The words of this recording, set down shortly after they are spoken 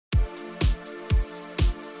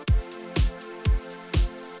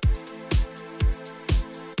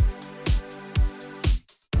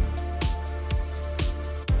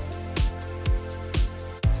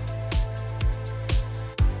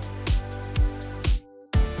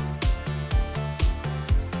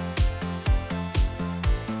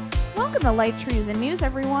Welcome to Light Treason News,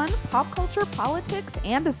 everyone. Pop culture, politics,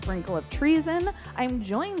 and a sprinkle of treason. I'm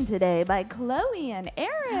joined today by Chloe and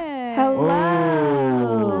Erek. Hello.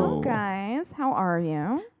 Hello, guys. How are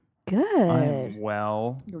you? Good. I'm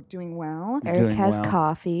well. You're doing well. Erek Doing has well.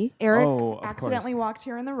 coffee. Erek Oh, of accidentally course. walked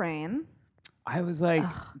here in the rain. I was like,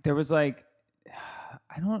 there was like,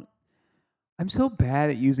 I'm so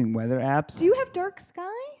bad at using weather apps. Do you have dark sky?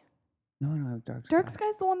 No, I don't have dark sky. Dark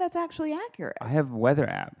sky's the one that's actually accurate. I have weather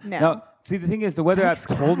app. No. See, the thing is, the weather Dark app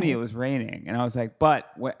told me sky. it was raining, and I was like,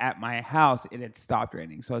 but at my house, it had stopped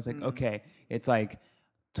raining. So I was like, okay, it's like,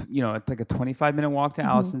 it's like a 25-minute walk to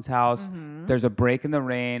Allison's house. There's a break in the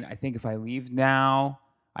rain. I think if I leave now,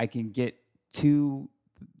 I can get to,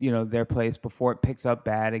 their place before it picks up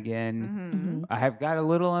bad again. I have got a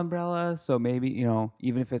little umbrella, so maybe,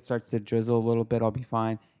 even if it starts to drizzle a little bit, I'll be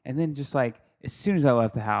fine. And then just like, as soon as I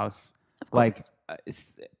left the house,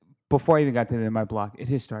 before I even got to the end of my block, it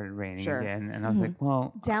just started raining again. And I was like,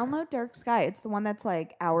 well. Download Dark Sky. It's the one that's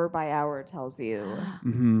like hour by hour tells you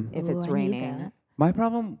if it's Ooh, I need raining. that. My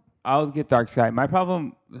problem, I'll get dark sky. My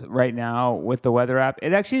problem right now with the weather app,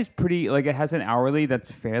 it actually is pretty, like it has an hourly that's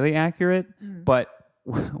fairly accurate. But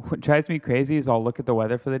what drives me crazy is I'll look at the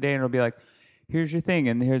weather for the day and it'll be like, here's your thing.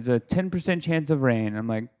 And here's a 10% chance of rain. I'm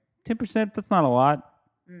like, 10%? That's not a lot.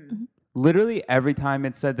 Literally every time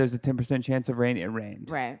it said there's a 10% chance of rain, it rained.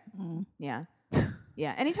 Right. Yeah.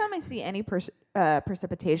 Yeah. Anytime I see any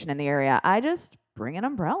precipitation in the area, I just bring an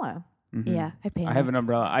umbrella. Yeah, I panic. I have an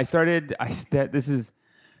umbrella. This is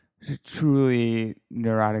truly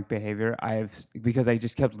neurotic behavior. Because I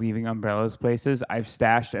just kept leaving umbrellas places. I've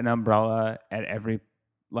stashed an umbrella at every,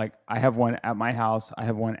 I have one at my house, I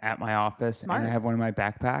have one at my office, Smart. and I have one in my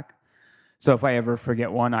backpack. So if I ever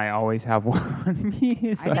forget one, I always have one on me.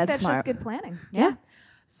 I think that's smart. just good planning. Yeah.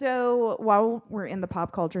 So while we're in the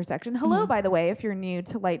pop culture section, hello, by the way, if you're new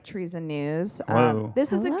to Light Treason News, Hello.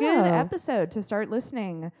 this is a good Hello. episode to start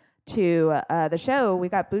listening to the show. We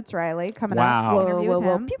got Boots Riley coming Wow. up. Interview with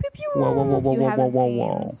him. Pew, pew, pew. Whoa, whoa, whoa, If whoa, you whoa, haven't whoa, seen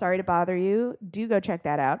whoa. Sorry to Bother You, do go check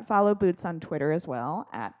that out. Follow Boots on Twitter as well,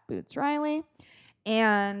 at Boots Riley.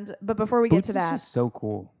 But before we Boots get to that, is just so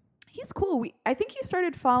cool. he's cool. I think he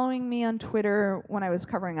started following me on Twitter when I was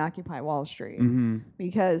covering Occupy Wall Street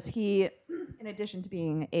because he, in addition to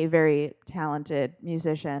being a very talented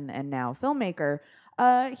musician and now filmmaker,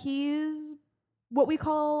 he's what we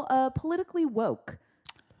call politically woke.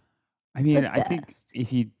 I mean, The I think best.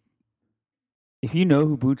 if you know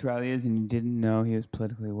who Boots Riley is and you didn't know he was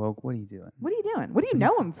politically woke, what are you doing? What are you doing? What do you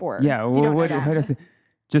know him for? Yeah, if you don't know what that? is it?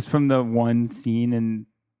 Just from the one scene, and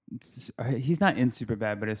he's not in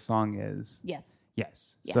Superbad, but his song is. Yes.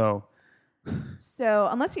 Yes. Yeah. So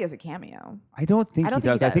Unless he has a cameo. I don't think he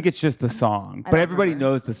does. I think it's just the song, but don't everybody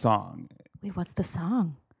remember. knows the song. Wait, what's the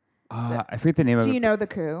song? I forget the name of Do it. you know The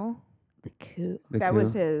Coup? The Coup. The That Coup.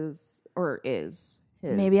 was his, or is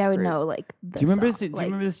his. Maybe I would group. know, like, the Do you remember? song. Do you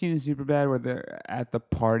remember the scene in Superbad where they're at the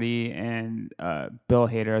party and Bill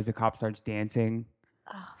Hader, as the cop, starts dancing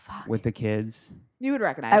Oh, fuck. with the kids? You would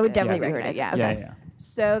recognize I would it. definitely You recognize recognize it. Yeah. Yeah.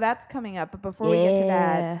 So that's coming up. But before we get to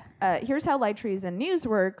that, here's how Light Treason News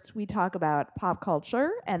works. We talk about pop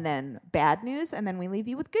culture and then bad news, and then we leave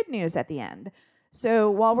you with good news at the end.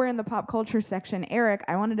 So while we're in the pop culture section, Erek,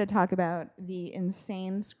 I wanted to talk about the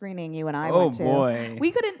insane screening you and I Oh went to. boy.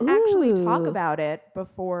 We couldn't actually talk Ooh. about it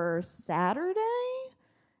before Saturday.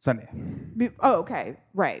 Sunday. Okay.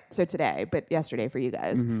 Right. So today, but yesterday for you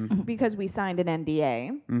guys, because we signed an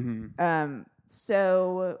NDA.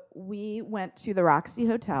 So we went to the Roxy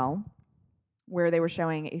Hotel where they were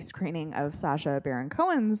showing a screening of Sasha Baron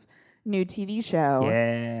Cohen's new TV show.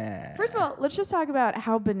 Yeah. First of all, let's just talk about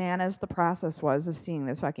how bananas the process was of seeing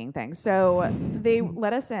this fucking thing. So they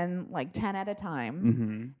let us in like 10 at a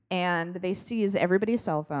time, and they seize everybody's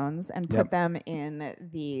cell phones and put them in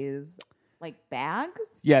these like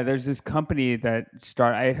bags. Yeah, there's this company that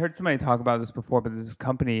I had heard somebody talk about this before, but there's this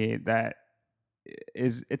company that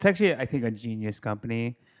it's actually, I think, a genius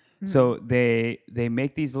company. So they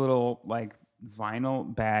make these little like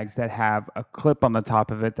vinyl bags that have a clip on the top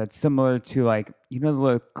of it that's similar to like, the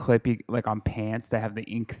little clip like on pants that have the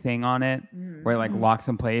ink thing on it where it like locks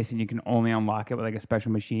in place and you can only unlock it with like a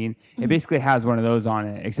special machine. It basically has one of those on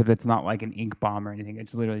it, except it's not like an ink bomb or anything.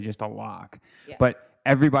 It's literally just a lock. Yeah. But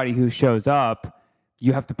everybody who shows up,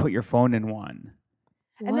 you have to put your phone in one.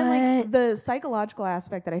 And then like the psychological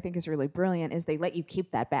aspect that I think is really brilliant is they let you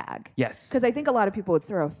keep that bag. Yes. Because I think a lot of people would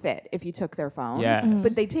throw a fit if you took their phone. Yes.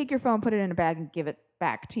 But they take your phone, put it in a bag, and give it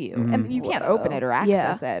back to you. And you can't open it or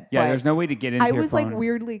access it. Yeah, but there's no way to get into I your was phone. like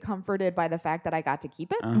weirdly comforted by the fact that I got to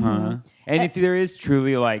keep it. And if there is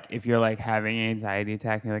truly like, if you're like having an anxiety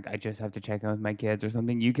attack and you're like, I just have to check in with my kids or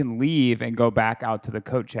something, you can leave and go back out to the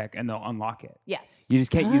coat check and they'll unlock it. Yes. You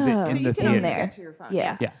just can't use it in So the you can theater. always there. get to your phone.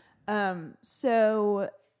 Yeah. Yeah. So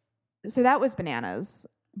that was bananas.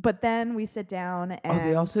 But then we sit down and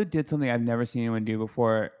They also did something I've never seen anyone do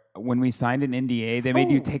before. When we signed an NDA, they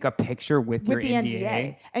made you take a picture with your with the NDA.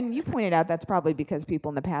 NDA. And you pointed out that's probably because people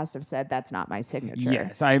in the past have said that's not my signature.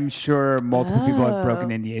 Yes, I'm sure multiple people have broken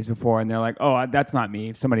NDAs before, and they're like, "Oh, that's not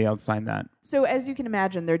me. Somebody else signed that." So as you can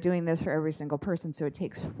imagine, they're doing this for every single person, so it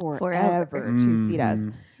takes forever to Mm-hmm. seat us.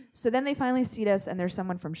 So then they finally seat us, and there's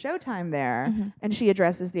someone from Showtime there, and she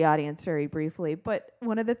addresses the audience very briefly. But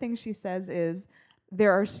one of the things she says is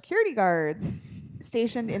there are security guards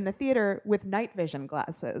stationed in the theater with night vision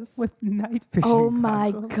glasses. With night vision. Oh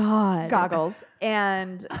my God. Goggles.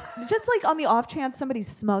 And just like on the off chance somebody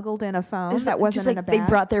smuggled in a phone that wasn't just like in a they bag.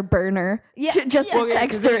 brought their burner just Well, to yeah,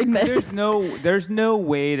 text 'cause during there's this. there's no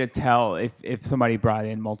way to tell if somebody brought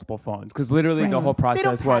in multiple phones because literally the Right. whole they don't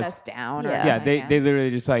process pat was us down. Or Yeah. anything. they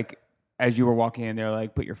literally just like as you were walking in, they're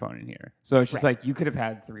like, put your phone in here. So it's just like you could have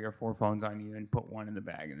had 3 or 4 phones on you and put one in the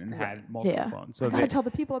bag and then had multiple Yeah. phones. So I gotta tell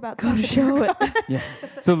the people about Sasha show Baron it. Cohen. yeah.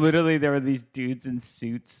 So literally there were these dudes in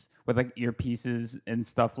suits with like earpieces and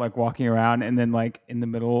stuff like walking around, and then like in the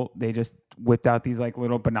middle they just whipped out these like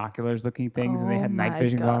little binoculars looking things, and they Oh had night my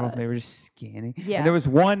vision goggles God. and they were just scanning. Yeah. And there was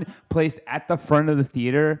one placed at the front of the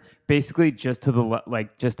theater, basically just to the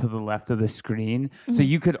just to the left of the screen, so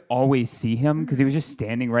you could always see him because he was just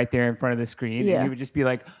standing right there in front of the screen, Yeah. and he would just be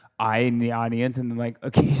like eyeing the audience and then like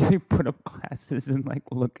occasionally put up glasses and like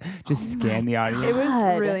look, just scan the audience. It was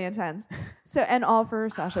God. really intense. So, and all for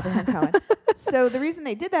Sasha Baron Cohen. So the reason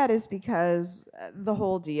they did that is because the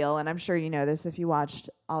whole deal, and I'm sure you know this if you watched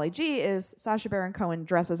Ollie G, is Sasha Baron Cohen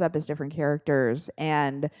dresses up as different characters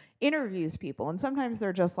and interviews people. And sometimes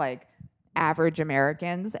they're just like average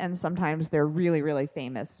Americans, and sometimes they're really, really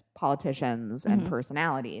famous politicians and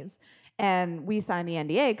personalities. And we signed the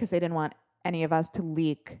NDA because they didn't want any of us to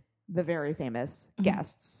leak the very famous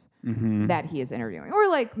guests that he is interviewing, or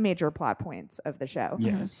like major plot points of the show.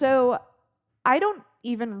 Yes. So I don't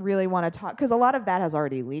even really want to talk because a lot of that has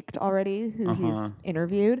already leaked already who he's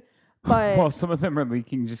interviewed. But Well, some of them are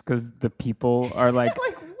leaking just because the people are like,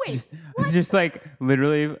 like, wait, it's just like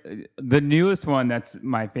literally the newest one that's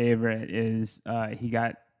my favorite is he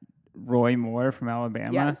got Roy Moore from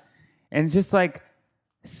Alabama. yes. And just like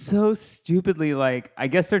so stupidly, like, I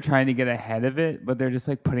guess they're trying to get ahead of it, but they're just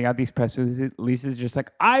like putting out these press releases just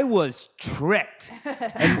like, I was tricked.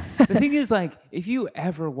 And the thing is, like, if you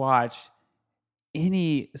ever watch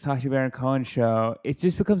any Sasha Baron Cohen show, it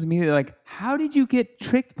just becomes immediately like, how did you get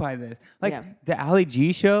tricked by this? Like Yeah. the Ali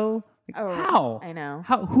G show, like, Oh, how? I know.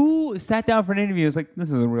 How? Who sat down for an interview? It's like,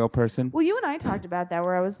 this is a real person. Well, you and I talked about that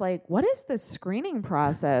where I was like, what is the screening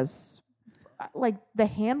process? Like the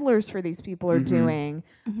handlers for these people are doing?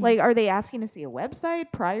 Like, are they asking to see a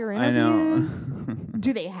website, prior I know. interviews?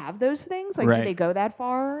 Do they have those things? Like, Right. do they go that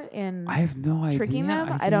far in I have no idea. tricking them?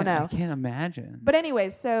 I can't- don't know. I can't imagine. But anyway,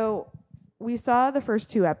 so we saw the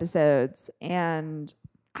first 2 episodes, and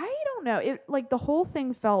I don't know. It like the whole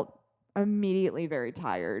thing felt immediately very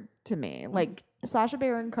tired to me. Like Sasha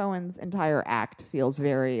Baron Cohen's entire act feels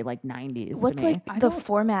very like 90s. What's to me. like the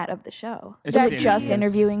format of the show? It's Is just it just interviews.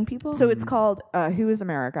 interviewing people? So it's called Who is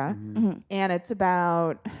America? And it's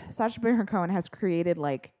about Sasha Baron Cohen has created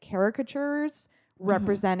like caricatures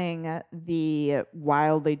representing the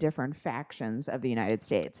wildly different factions of the United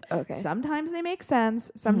States. Okay. Sometimes they make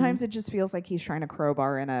sense. Sometimes it just feels like he's trying to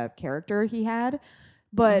crowbar in a character he had.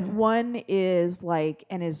 But one is like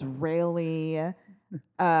an Israeli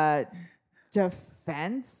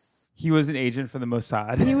defense. He was an agent for the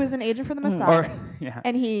Mossad. He was an agent for the Mossad. or yeah.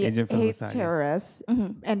 And he Agent for the hates Mossad, yeah. terrorists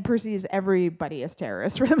and perceives everybody as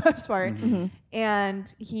terrorists for the most part.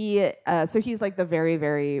 And he, so he's like the very,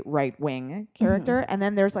 very right wing character. And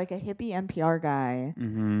then there's like a hippie NPR guy.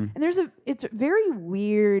 And it's very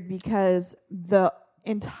weird because the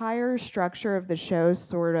entire structure of the show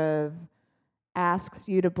sort of asks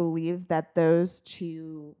you to believe that those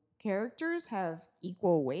 2 characters have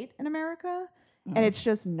equal weight in America. And it's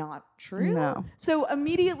just not true. No. So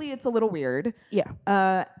immediately it's a little weird. Yeah.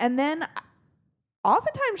 And then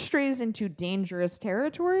oftentimes strays into dangerous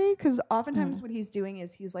territory because oftentimes what he's doing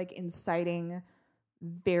is he's like inciting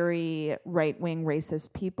very right-wing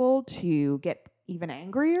racist people to get even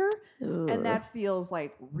angrier. And that feels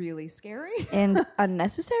like really scary and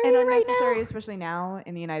unnecessary and right unnecessary, now. especially now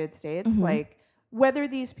in the United States. Like whether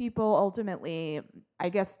these people ultimately, I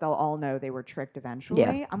guess they'll all know they were tricked eventually.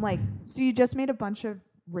 Yeah. I'm like, so you just made a bunch of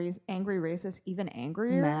angry racists even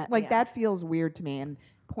angrier? That feels weird to me and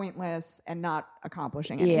pointless and not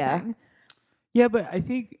accomplishing anything. Yeah, but I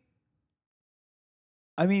think,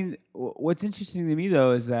 I mean, what's interesting to me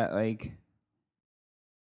though is that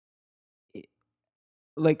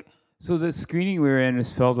so the screening we were in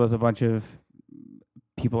is filled with a bunch of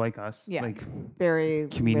people like us, very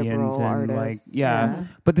comedians and artists.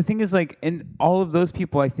 But the thing is, and all of those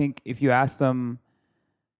people, I think if you ask them,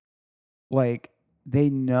 they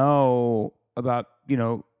know about,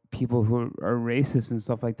 people who are racist and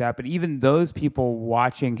stuff like that. But even those people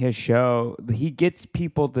watching his show, he gets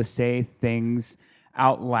people to say things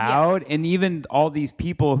out loud. And even all these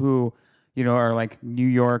people who, are New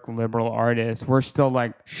York liberal artists, we're still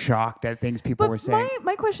shocked at things people were saying.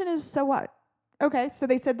 My question is, so what? Okay, so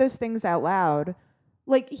they said those things out loud.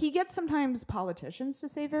 He gets sometimes politicians to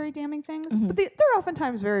say very damning things, but they're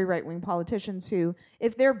oftentimes very right-wing politicians who,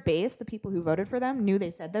 if their base, the people who voted for them, knew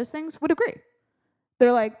they said those things, would agree.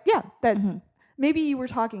 They're like, yeah, that maybe you were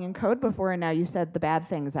talking in code before and now you said the bad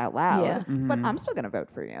things out loud, but I'm still going to vote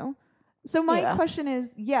for you. So my question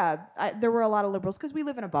is, there were a lot of liberals because we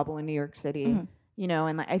live in a bubble in New York City,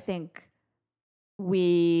 and I think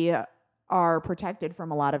we are protected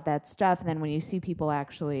from a lot of that stuff. And then when you see people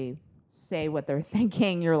actually say what they're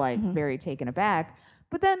thinking, you're very taken aback.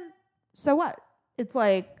 But then, so what? It's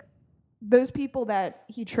those people that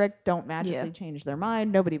he tricked don't magically change their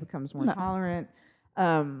mind. Nobody becomes more tolerant.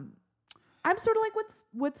 I'm sort of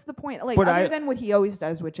what's the point? Other than what he always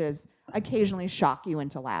does, which is occasionally shock you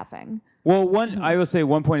into laughing. Well, I will say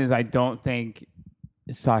one point is I don't think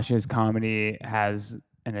Sasha's comedy has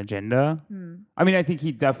an agenda. I mean, I think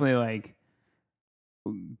he definitely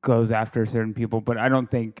goes after certain people, but I don't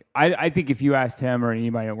think I think if you asked him or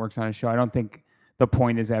anybody that works on a show, I don't think the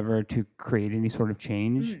point is ever to create any sort of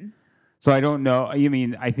change. So I don't know. I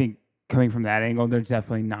mean, I think coming from that angle, there's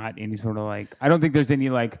definitely not any sort of I don't think there's any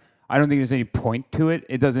I don't think there's any point to it.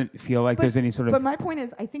 It doesn't feel there's any sort of. But my point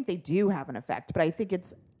is, I think they do have an effect, but I think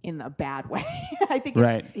it's in a bad way. I think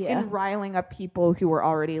it's in riling up people who were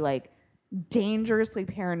already dangerously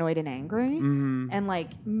paranoid and angry, and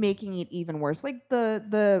making it even worse.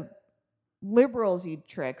 The liberals eat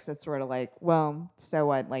tricks. It's sort of well, so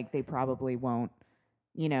what? They probably won't,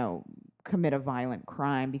 commit a violent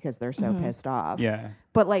crime because they're so pissed off. Yeah.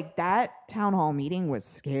 But that town hall meeting was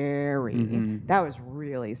scary. That was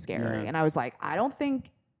really scary. And I was I don't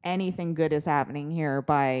think anything good is happening here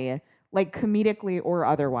by comedically or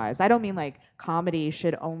otherwise. I don't mean comedy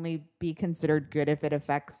should only be considered good if it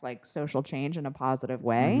affects social change in a positive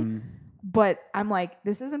way. But I'm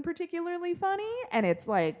this isn't particularly funny, and it's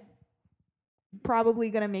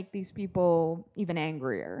probably gonna make these people even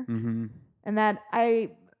angrier. And that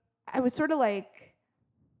I was sort of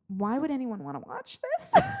why would anyone want to watch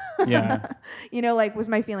this? Was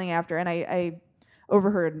my feeling after. And I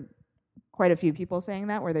overheard quite a few people saying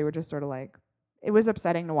that, where they were just sort of it was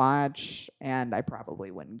upsetting to watch, and I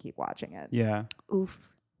probably wouldn't keep watching it. Yeah.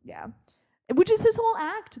 Oof. Yeah. Which is his whole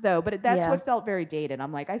act, though. But that's what felt very dated.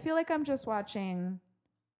 I'm I feel like I'm just watching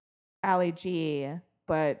Ali G,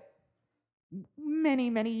 but many,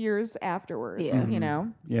 many years afterwards,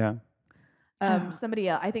 Yeah. Somebody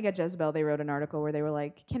else, I think at Jezebel, they wrote an article where they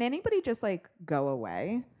were can anybody just go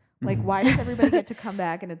away? Why does everybody get to come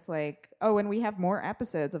back? And it's oh, and we have more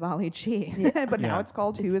episodes of Ali G, but now it's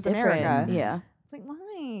called Who is America? Yeah. It's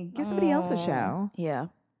why? Give somebody else a show. Yeah.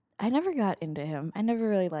 I never got into him. I never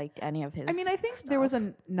really liked any of his I mean, I think stuff. there was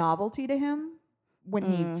a novelty to him when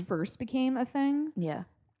he first became a thing. Yeah.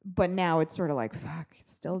 But now it's sort of fuck,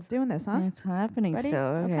 still doing this, huh? It's happening Ready? still.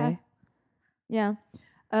 Okay. Yeah.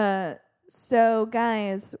 So,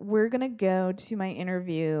 guys, we're going to go to my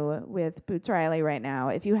interview with Boots Riley right now.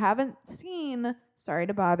 If you haven't seen Sorry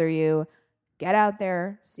to Bother You, get out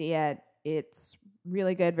there, see it. It's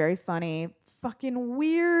really good, very funny, fucking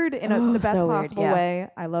weird in the best possible way.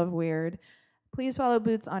 I love weird. Please follow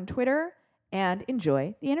Boots on Twitter and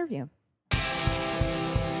enjoy the interview.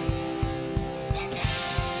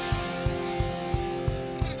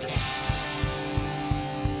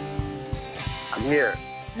 I'm here.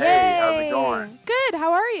 Hey, how's it going? Good.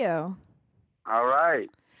 How are you? All right.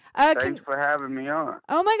 Thanks for having me on.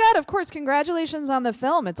 Oh my God! Of course. Congratulations on the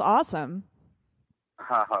film. It's awesome.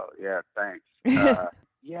 Oh yeah, thanks.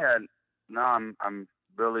 I'm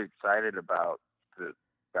really excited about the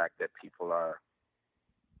fact that people are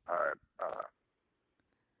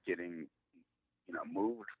getting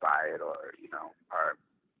moved by it, or are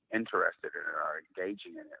interested in it, or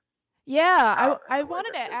engaging in it. Yeah, I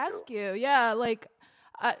wanted to ask you. Yeah,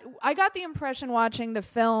 I got the impression watching the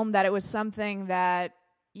film that it was something that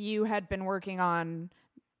you had been working on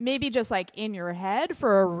maybe just like in your head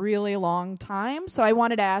for a really long time. So I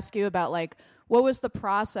wanted to ask you about like, what was the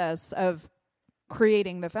process of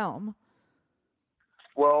creating the film?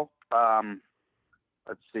 Well,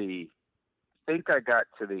 let's see. I think I got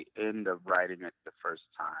to the end of writing it the first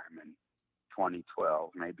time in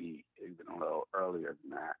 2012, maybe even a little earlier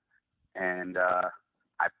than that. And I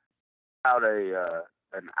put out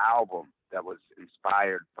an album that was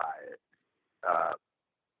inspired by it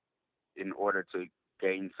in order to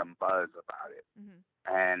gain some buzz about it.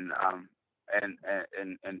 And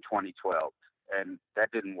in 2012, and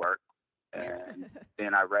that didn't work. And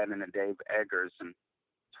then I ran into Dave Eggers in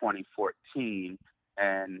 2014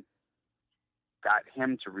 and got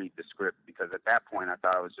him to read the script, because at that point I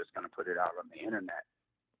thought I was just going to put it out on the internet.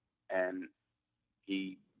 And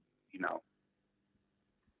he,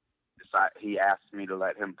 he asked me to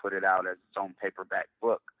let him put it out as its own paperback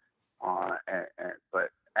book, but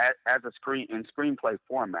as a screenplay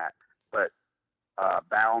format, but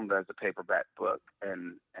bound as a paperback book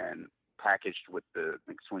and packaged with the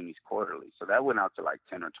McSweeney's Quarterly. So that went out to like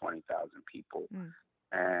 10 or 20,000 people.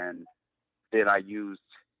 And then I used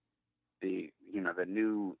the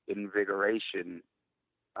new invigoration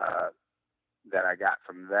that I got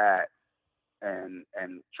from that and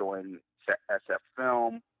joined SF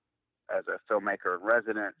Film as a filmmaker in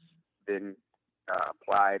residence, then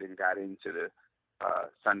applied and got into the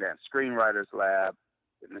Sundance Screenwriters Lab.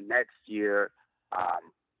 In the next year,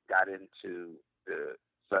 got into the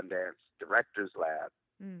Sundance Directors Lab.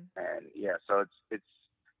 And yeah, so it's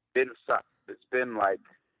been like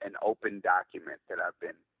an open document that I've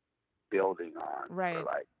been building on for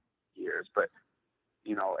like years. But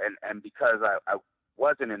and because I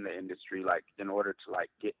wasn't in the industry, like in order to like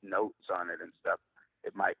get notes on it and stuff,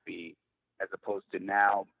 it might be, as opposed to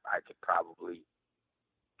now, I could probably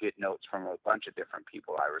get notes from a bunch of different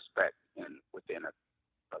people I respect within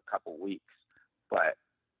a couple weeks. But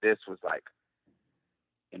this was like,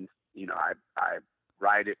 I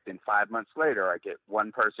write it, then 5 months later I get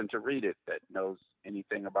one person to read it that knows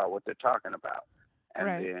anything about what they're talking about, and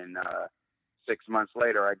then 6 months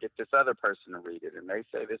later I get this other person to read it and they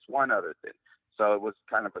say this one other thing. So it was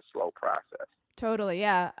kind of a slow process. Totally,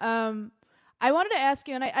 yeah. I wanted to ask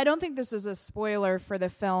you, and I don't think this is a spoiler for the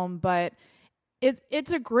film, but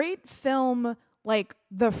it's a great film, like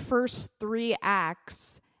the first 3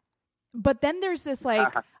 acts, but then there's this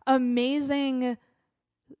like amazing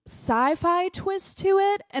sci-fi twist to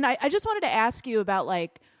it. And I just wanted to ask you about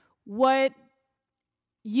like what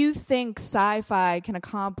you think sci-fi can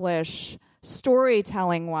accomplish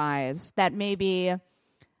storytelling wise that maybe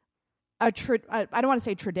I don't want to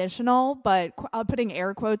say traditional, but putting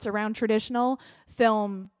air quotes around traditional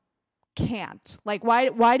film can't. Like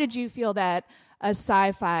why did you feel that a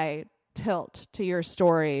sci-fi tilt to your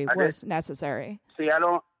story was necessary? See, I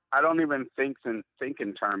don't even think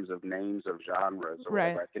in terms of names of genres or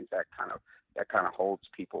whatever. I think that kind of holds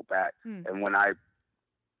people back. And when I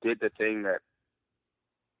did the thing that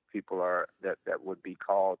people that would be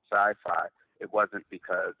called sci-fi, it wasn't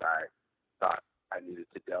because I thought I needed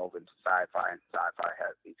to delve into sci-fi and sci-fi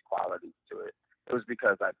has these qualities to it. It was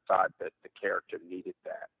because I thought that the character needed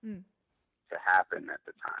that to happen at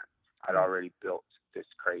the time. I'd already built this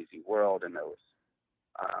crazy world, and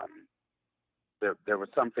there was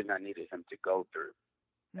something I needed him to go through.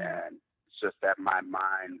 And it's just that my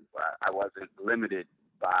mind, I wasn't limited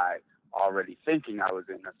by already thinking I was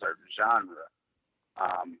in a certain genre.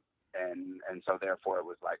 And so therefore it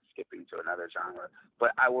was like skipping to another genre.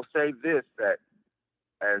 But I will say this, that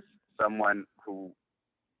as someone who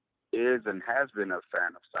is and has been a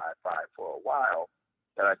fan of sci-fi for a while,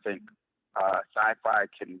 that I think sci-fi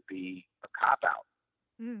can be a cop-out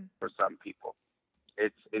for some people.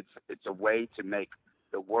 It's a way to make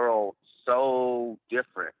the world so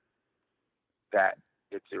different that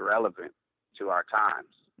it's irrelevant to our times.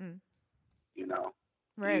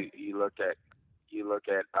 Right. You look at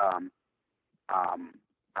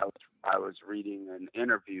I was reading an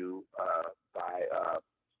interview by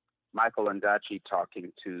Michael Ondaatje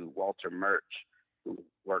talking to Walter Murch, who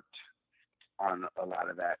worked on a lot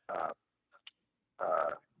of that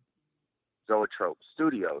Zoetrope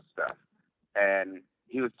Studio stuff. And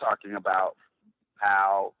he was talking about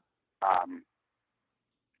how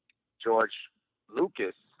George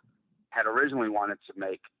Lucas had originally wanted to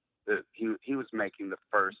make he was making the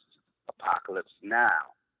first Apocalypse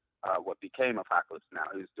Now, what became Apocalypse Now.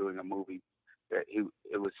 He was doing a movie that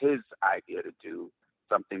it was his idea to do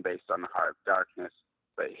something based on the Heart of Darkness,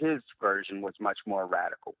 but his version was much more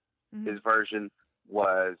radical. His version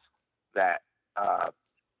was that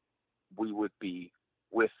we would be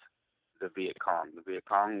with the Viet Cong. The Viet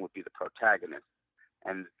Cong would be the protagonist,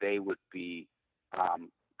 and they would be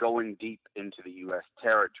going deep into the U.S.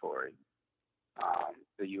 territory,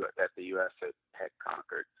 that the U.S. had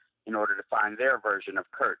conquered, in order to find their version of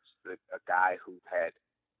Kurtz, a guy who had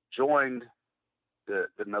joined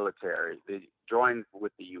the military, joined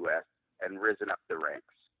with the U.S. and risen up the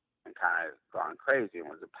ranks and kind of gone crazy and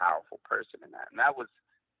was a powerful person in that. And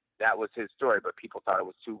that was his story, but people thought it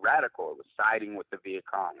was too radical. It was siding with the Viet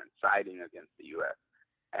Cong and siding against the U.S.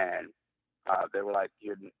 And they were like,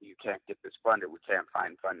 you can't get this funded. We can't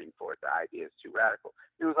find funding for it. The idea is too radical.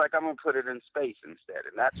 He was like, I'm going to put it in space instead.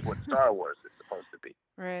 And that's what Star Wars is supposed to be.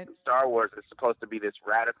 Right. And Star Wars is supposed to be this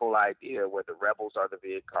radical idea where the rebels are the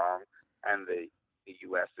Viet Cong and the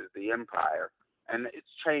U.S. is the empire. And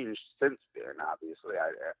it's changed since then, obviously.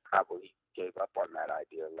 I probably gave up on that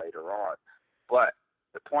idea later on. But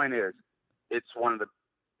the point is, it's one of the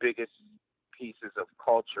biggest pieces of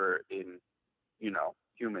culture in,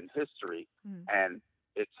 human history, and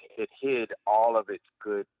it hid all of its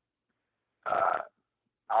good,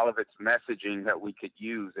 all of its messaging that we could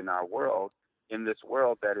use in our world, in this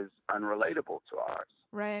world that is unrelatable to ours.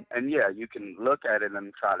 Right. And yeah, you can look at it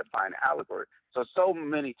and try to find allegory. So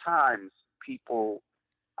many times people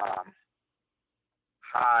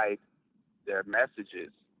hide their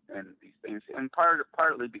messages and these things, and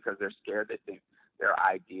partly because they're scared. They think their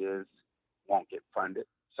ideas won't get funded.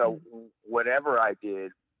 So whatever I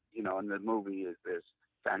did, in the movie, is there's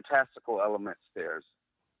fantastical elements. There's,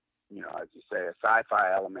 as you say, a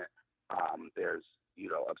sci-fi element. There's,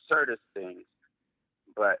 absurdist things.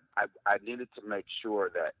 But I needed to make sure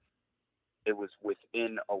that it was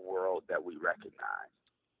within a world that we recognize.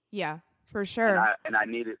 Yeah, for sure. And I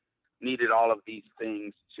needed all of these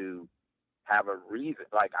things to have a reason.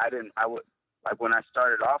 Like when I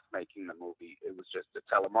started off making the movie, it was just a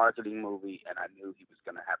telemarketing movie, and I knew he was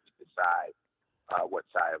going to have to decide what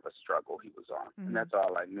side of a struggle he was on. And that's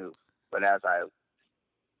all I knew. But as I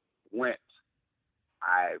went,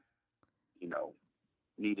 I,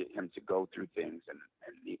 needed him to go through things and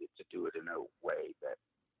needed to do it in a way that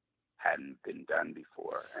hadn't been done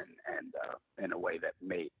before, and in a way that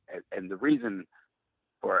made, and the reason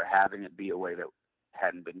for having it be a way that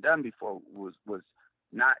hadn't been done before was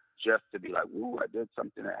not just to be like, "Ooh, I did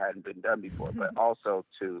something that hadn't been done before," but also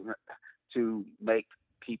to make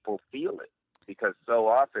people feel it, because so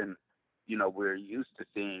often, we're used to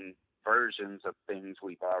seeing versions of things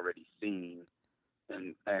we've already seen,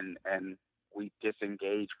 and we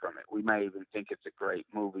disengage from it. We may even think it's a great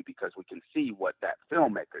movie because we can see what that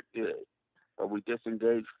filmmaker did, but we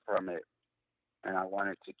disengage from it, and I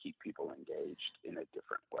wanted to keep people engaged in a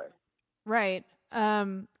different way. Right.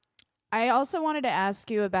 I also wanted to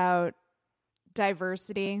ask you about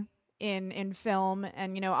diversity in film,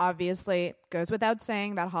 and obviously it goes without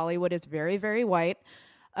saying that Hollywood is very, very white.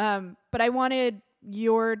 But I wanted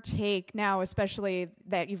your take now, especially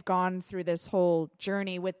that you've gone through this whole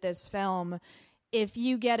journey with this film, if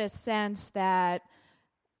you get a sense that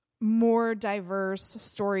more diverse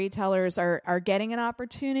storytellers are getting an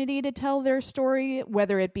opportunity to tell their story,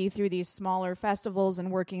 whether it be through these smaller festivals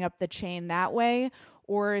and working up the chain that way,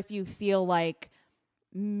 or if you feel like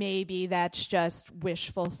maybe that's just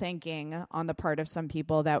wishful thinking on the part of some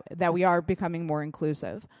people that we are becoming more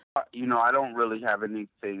inclusive. I don't really have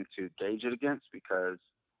anything to gauge it against because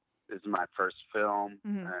this is my first film,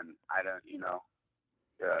 and I don't,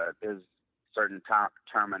 there's certain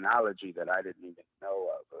terminology that I didn't even know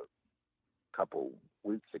of a couple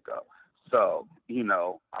weeks ago. So,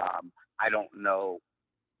 I don't know,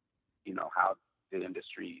 how the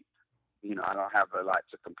industry, I don't have a lot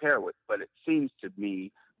to compare with, but it seems to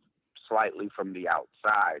me, slightly from the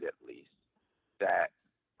outside at least, that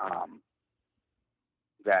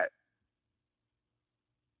that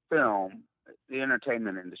film, the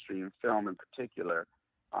entertainment industry, and film in particular,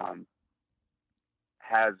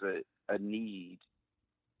 has a need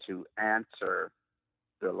to answer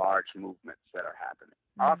the large movements that are happening.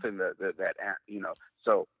 Often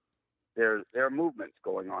so there are movements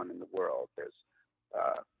going on in the world.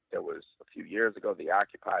 There was a few years ago the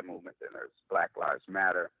Occupy movement, and there's Black Lives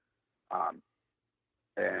Matter,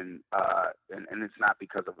 and it's not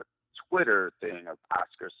because of a Twitter thing of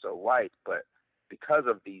Oscars so white, but because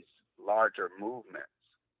of these larger movements,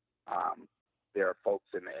 there are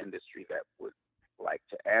folks in the industry that would like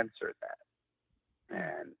to answer that.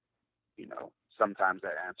 And, sometimes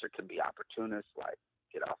that answer can be opportunist, like,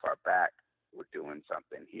 get off our back, we're doing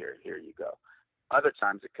something here you go. Other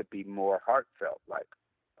times it could be more heartfelt, like,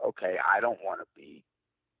 okay, I don't want to be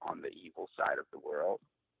on the evil side of the world.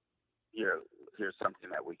 Here's something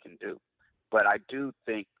that we can do. but I do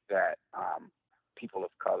think that people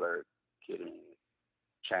of color getting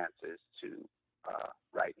chances to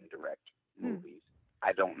write and direct movies.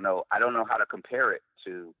 I don't know how to compare it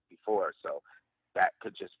to before, so that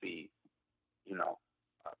could just be,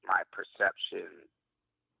 my perception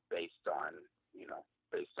based on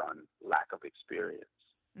lack of experience.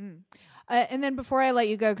 And then before I let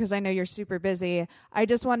you go, because I know you're super busy, I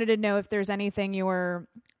just wanted to know if there's anything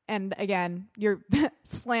and again, you're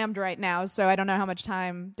slammed right now, so I don't know how much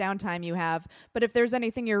downtime you have, but if there's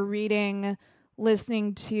anything you're reading,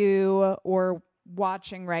 listening to, or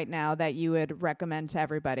watching right now that you would recommend to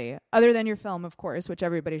everybody, other than your film, of course, which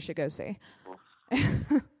everybody should go see.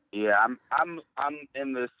 Yeah, I'm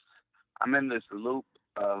in this loop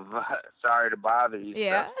of sorry to bother you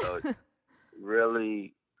stuff, so it's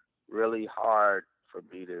really, really hard for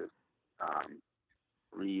me to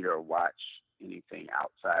read or watch anything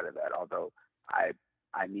outside of that. Although I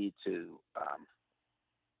need to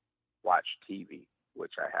watch TV,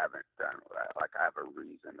 which I haven't done. Like, I have a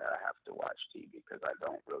reason that I have to watch TV because I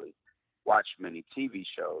don't really watch many TV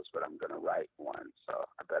shows, but I'm going to write one, so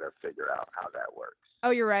I better figure out how that works.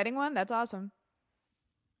 Oh, you're writing one? That's awesome.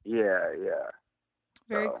 Yeah.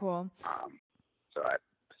 Very cool.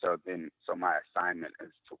 So my assignment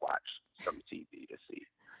is to watch some TV to see.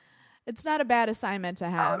 It's not a bad assignment to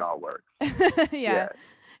have. How it all works.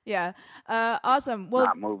 Yeah. Awesome. Well,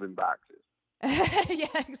 not moving boxes. Yeah,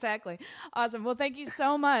 exactly. Awesome. Well, thank you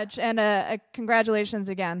so much, and congratulations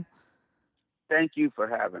again. Thank you for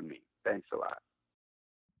having me. Thanks a lot.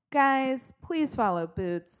 Guys, please follow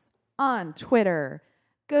Boots on Twitter.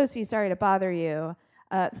 Go see Sorry to Bother You.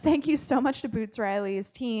 Thank you so much to Boots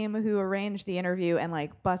Riley's team who arranged the interview and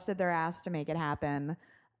busted their ass to make it happen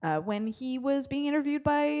when he was being interviewed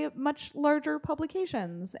by much larger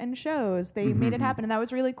publications and shows. They made it happen, and that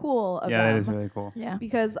was really cool of them. Yeah, that is really cool. Yeah.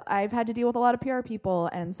 Because I've had to deal with a lot of PR people,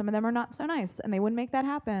 and some of them are not so nice, and they wouldn't make that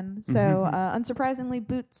happen. So unsurprisingly,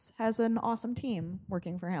 Boots has an awesome team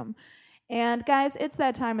working for him. And guys, it's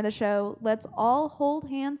that time of the show. Let's all hold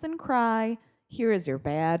hands and cry. Here is your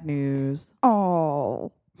bad news.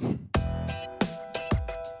 Oh.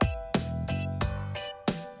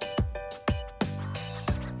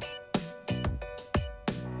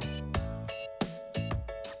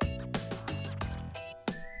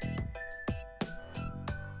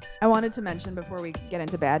 I wanted to mention before we get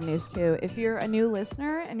into bad news too, if you're a new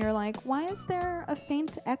listener and you're like, why is there a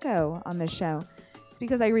faint echo on this show? It's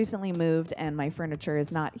because I recently moved and my furniture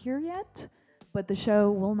is not here yet, but the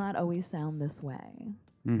show will not always sound this way.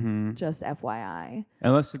 Just FYI.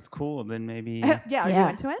 Unless it's cool, then maybe. Are you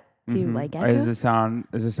into it? Do you like Or echoes? does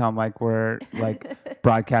it sound like we're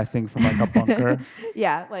broadcasting from a bunker?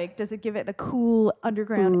 Yeah, does it give it a cool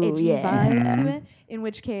underground edgy vibe to it? In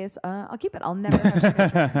which case, I'll keep it. I'll never have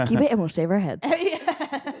to Keep it and we'll shave our heads.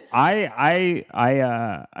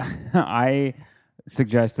 I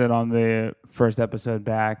suggested on the first episode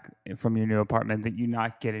back from your new apartment that you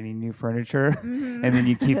not get any new furniture, and then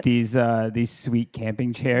you keep these sweet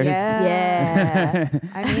camping chairs. Yeah.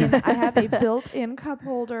 I mean, I have a built-in cup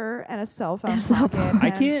holder and a cell phone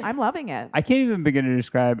pocket. I'm loving it. I can't even begin to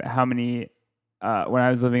describe how many when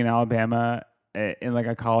I was living in Alabama in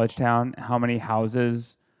a college town, how many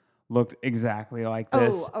houses looked exactly like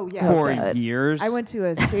this for years. I went to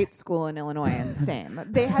a state school in Illinois, and same.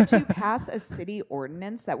 They had to pass a city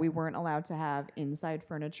ordinance that we weren't allowed to have inside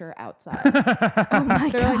furniture outside. Oh my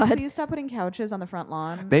They're God. like, please stop putting couches on the front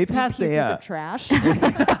lawn. They passed pieces of trash.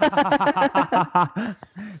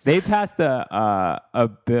 They passed a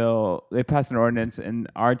bill. They passed an ordinance in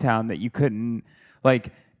our town that you couldn't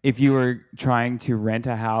if you were trying to rent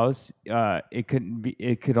a house, it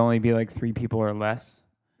could only be 3 people or less.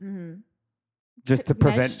 Just to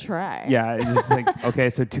prevent. Nice try. Yeah, it's just okay,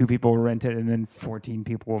 so 2 people will rent it and then 14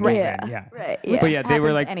 people will move in. Yeah. Right. But yeah, they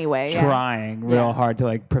were anyway, trying real hard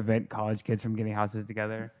to prevent college kids from getting houses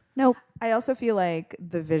together. Nope. I also feel like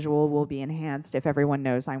the visual will be enhanced if everyone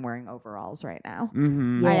knows I'm wearing overalls right now.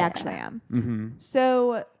 I actually am.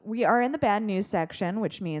 So we are in the bad news section,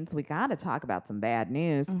 which means we got to talk about some bad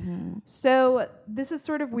news. So this is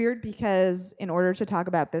sort of weird because in order to talk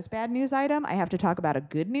about this bad news item, I have to talk about a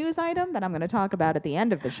good news item that I'm going to talk about at the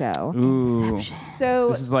end of the show. Ooh. Inception. So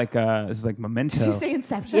This is like Memento. did you say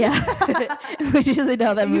Inception? Yeah. We usually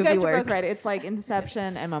know that movie You guys works. are both right. It's like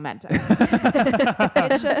Inception and Memento.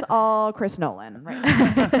 It's just all Chris Nolan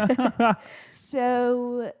right now.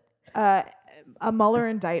 So a Mueller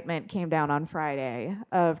indictment came down on Friday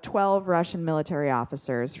of 12 Russian military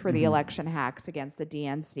officers for the election hacks against the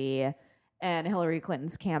DNC and Hillary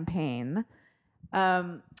Clinton's campaign.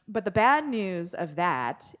 But the bad news of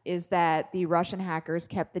that is that the Russian hackers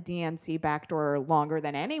kept the DNC backdoor longer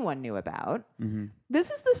than anyone knew about.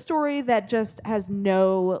 This is the story that just has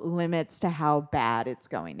no limits to how bad it's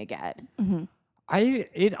going to get.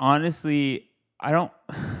 It honestly, I don't.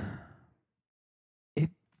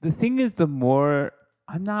 The thing is, the more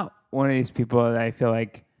I'm not one of these people that I feel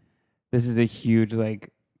like this is a huge like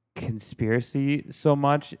conspiracy so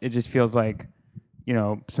much. It just feels like, you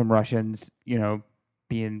know, some Russians, you know,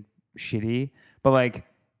 being shitty. But like,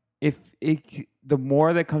 the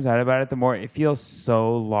more that comes out about it, the more it feels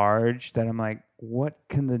so large that I'm like, what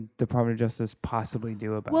can the Department of Justice possibly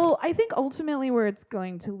do about it? Well, I think ultimately where it's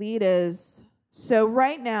going to lead is, so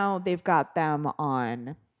right now they've got them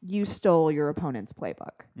on, you stole your opponent's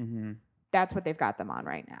playbook. That's what they've got them on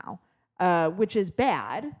right now, which is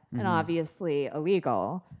bad and obviously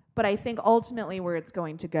illegal. But I think ultimately where it's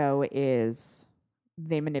going to go is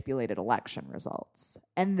they manipulated election results.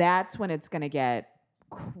 And that's when it's going to get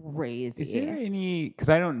crazy. Is there any, because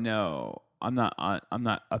I don't know, I'm not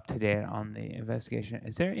up to date on the investigation.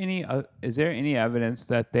 Is there any evidence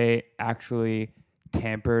that they actually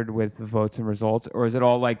tampered with votes and results, or is it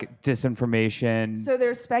all like disinformation? So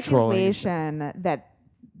there's speculation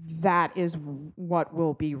that is what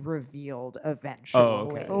will be revealed eventually. Oh,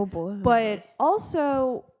 okay. Oh boy. But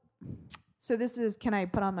also, so this is, can I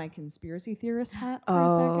put on my conspiracy theorist hat for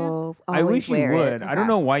a second? I wish you would. Okay. I don't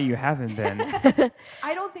know why you haven't been.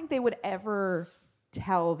 I don't think they would ever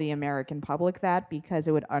tell the American public that, because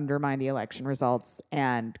it would undermine the election results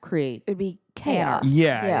and create It'd be chaos.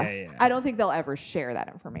 Yeah. I don't think they'll ever share that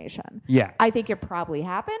information. Yeah. I think it probably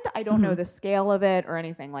happened. I don't know the scale of it or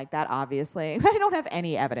anything like that, obviously. I don't have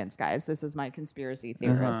any evidence, guys. This is my conspiracy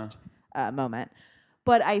theorist moment.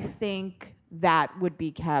 But I think that would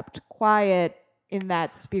be kept quiet in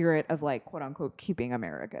that spirit of like, quote unquote, keeping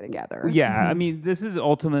America together. Yeah. I mean, this is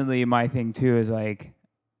ultimately my thing too, is like,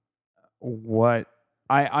 what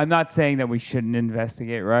I'm not saying that we shouldn't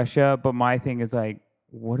investigate Russia, but my thing is like,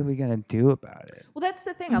 what are we gonna do about it? Well, that's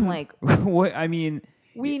the thing. I'm like, what I mean,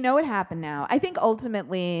 we know it happened now. I think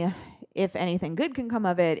ultimately, if anything good can come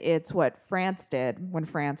of it, it's what France did when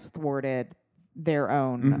France thwarted their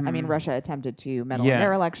own. I mean, Russia attempted to meddle in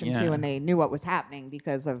their election too, and they knew what was happening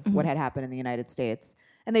because of what had happened in the United States,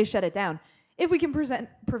 and they shut it down. If we can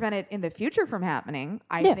prevent it in the future from happening,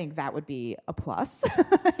 I think that would be a plus.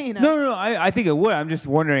 You know? No, I think it would. I'm just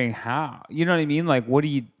wondering how. You know what I mean? Like, what do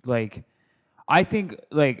you like? I think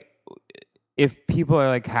like if people are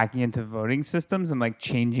like hacking into voting systems and like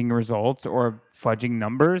changing results or fudging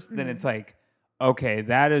numbers, then it's like, okay,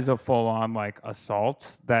 that is a full on like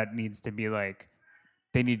assault that needs to be like,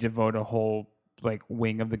 they need to vote a whole like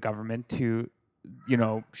wing of the government to, you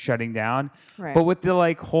know, shutting down. Right. But with the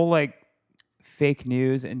like whole like fake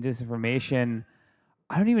news and disinformation,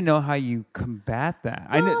 I don't even know how you combat that.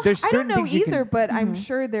 Well, there's certain I don't know things either, but I'm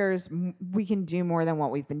sure we can do more than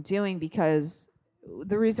what we've been doing, because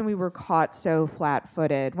the reason we were caught so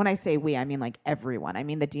flat-footed, when I say we, I mean like everyone. I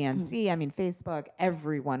mean the DNC, I mean Facebook,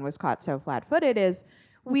 everyone was caught so flat-footed is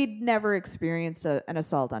we'd never experienced an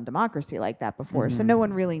assault on democracy like that before. So no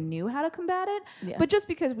one really knew how to combat it. Yeah. But just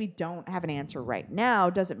because we don't have an answer right now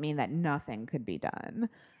doesn't mean that nothing could be done.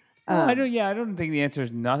 I don't think the answer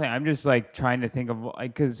is nothing. I'm just like trying to think of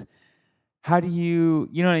like, because how do you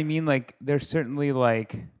know what I mean? Like, there's certainly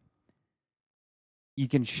like, you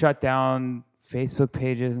can shut down Facebook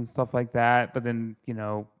pages and stuff like that, but then, you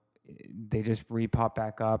know, they just repop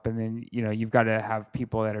back up, and then, you know, you've got to have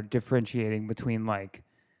people that are differentiating between like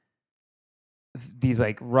these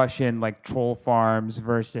like Russian like troll farms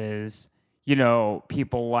versus, you know,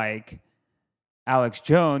 people like Alex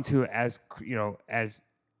Jones, who, as you know, as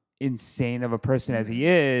insane of a person as he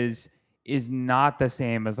is not the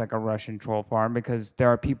same as like a Russian troll farm, because there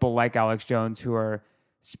are people like Alex Jones who are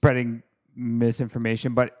spreading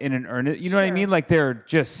misinformation, but in an earnest, you know what I mean? Like, they're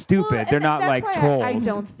just stupid. Well, they're not like trolls. I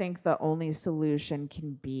don't think the only solution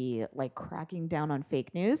can be like cracking down on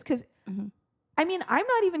fake news, because I mean, I'm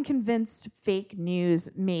not even convinced fake news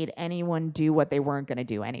made anyone do what they weren't going to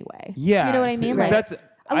do anyway. Yeah. Do you know what I mean?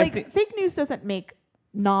 Like, fake news doesn't make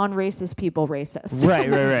non-racist people racist. Right.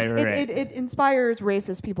 It inspires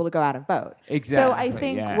racist people to go out and vote. Exactly. So I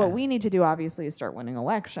think what we need to do, obviously, is start winning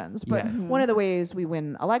elections. But one of the ways we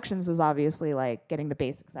win elections is obviously like getting the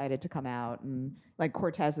base excited to come out, and like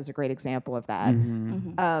Cortez is a great example of that.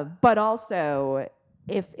 But also,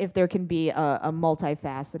 if there can be a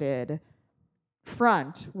multifaceted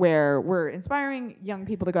front where we're inspiring young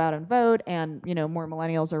people to go out and vote, and more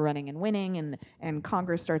millennials are running and winning, and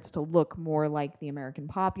Congress starts to look more like the American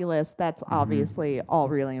populace. That's obviously all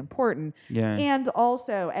really important. Yeah. And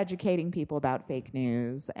also educating people about fake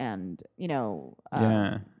news, and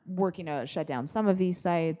working to shut down some of these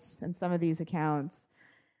sites and some of these accounts.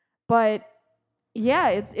 But yeah,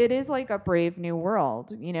 it is like a brave new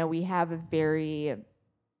world. We have a very,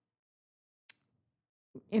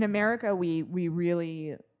 in America, we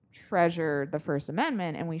really treasure the First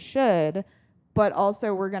Amendment, and we should, but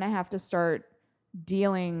also we're going to have to start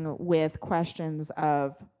dealing with questions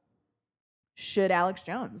of, should Alex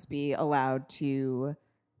Jones be allowed to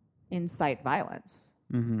incite violence?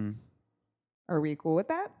 Mm-hmm. Are we cool with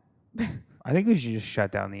that? I think we should just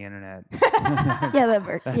shut down the internet. Yeah, that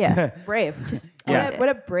worked. Yeah. Brave. Just What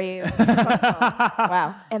a brave.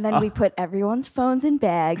 Wow. And then we put everyone's phones in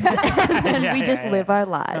bags and then we just live our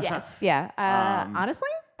lives. Yes. Yeah. Honestly,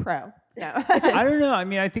 pro. No. I don't know. I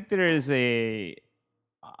mean, I think there is free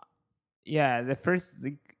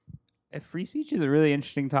speech is a really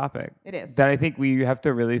interesting topic. It is. That I think we have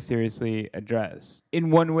to really seriously address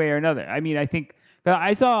in one way or another. I mean, I think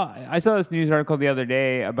I saw this news article the other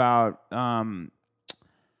day about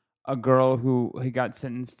a girl who got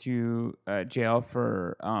sentenced to jail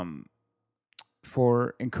for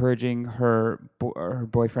encouraging her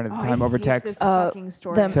boyfriend at the time over text. This fucking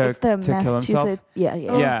story. It's the to kill himself. Massachusetts. Yeah.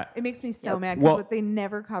 Yeah. It makes me so Yep. mad because Well- what they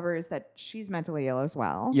never cover is that she's mentally ill as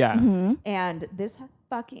well. Yeah. Mm-hmm. And this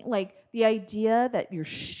fucking, like, the idea that your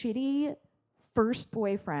shitty first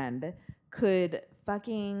boyfriend could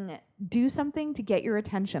fucking do something to get your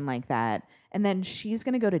attention like that, and then she's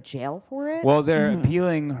gonna go to jail for it. Well, they're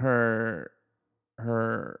appealing her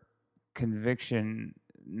conviction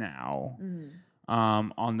now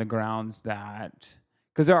on the grounds that,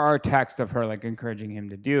 because there are texts of her like encouraging him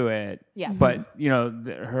to do it. Yeah. But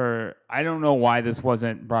I don't know why this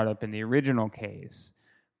wasn't brought up in the original case,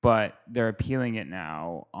 but they're appealing it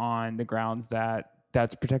now on the grounds that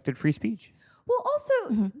that's protected free speech. Well,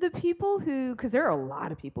 also the people who, because there are a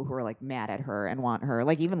lot of people who are like mad at her and want her,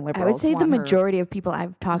 like even liberals. I would say the want her. majority of people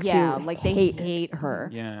I've talked Yeah, to like they hate her.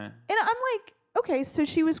 Yeah. And I'm like, okay, so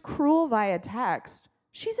she was cruel via text.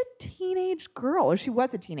 She's a teenage girl, or she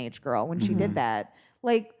was a teenage girl when she did that.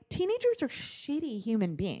 Like, teenagers are shitty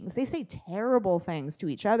human beings. They say terrible things to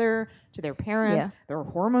each other, to their parents. Yeah. Their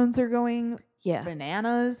hormones are going Yeah.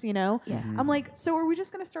 bananas, Yeah. I'm like, so are we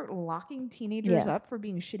just going to start locking teenagers Yeah. up for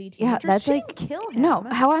being shitty teenagers? Yeah, that's she like didn't kill him.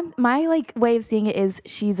 no. My like way of seeing it is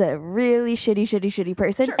she's a really shitty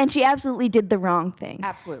person, Sure. and she absolutely did the wrong thing.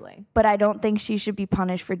 Absolutely. But I don't think she should be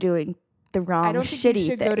punished for doing the wrong I don't think shitty you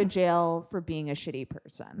should thing. go to jail for being a shitty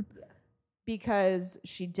person. Because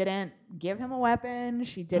she didn't give him a weapon.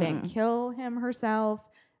 She didn't kill him herself.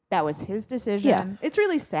 That was his decision. Yeah. It's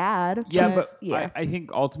really sad. Yeah, but yeah. I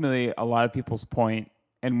think ultimately a lot of people's point,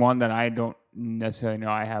 and one that I don't necessarily know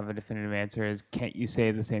I have a definitive answer, is can't you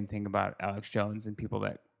say the same thing about Alex Jones and people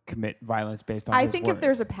that commit violence based on I his think words? if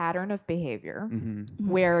there's a pattern of behavior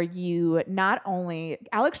where you not only...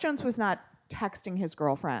 Alex Jones was not texting his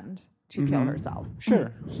girlfriend to kill herself.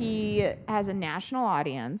 Sure. He has a national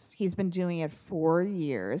audience. He's been doing it for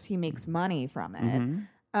years. He makes money from it.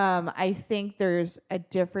 I think there's a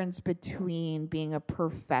difference between being a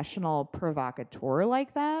professional provocateur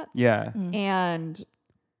like that Yeah. and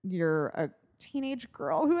you're a teenage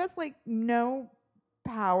girl who has like no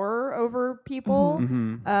power over people.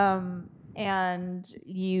 And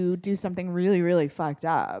you do something really, really fucked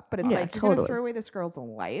up. But it's Yeah, like, you're going to totally. throw away this girl's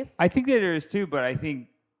life. I think that there is too, but I think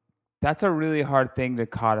that's a really hard thing to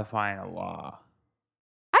codify in a law.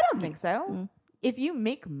 I don't think so. If you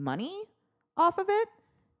make money off of it,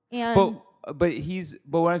 and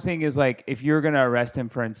But what I'm saying is, like, if you're gonna arrest him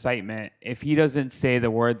for incitement, if he doesn't say the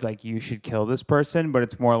words like "you should kill this person," but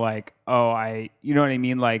it's more like, you know what I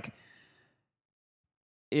mean? Like,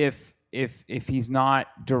 if he's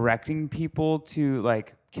not directing people to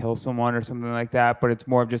like kill someone or something like that, but it's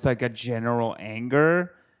more of just like a general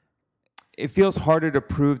anger, it feels harder to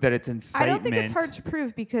prove that it's incitement. I don't think it's hard to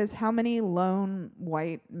prove, because how many lone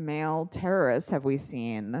white male terrorists have we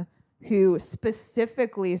seen who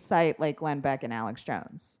specifically cite like Glenn Beck and Alex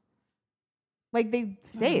Jones? Like, they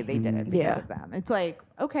say they did it because of them. It's like,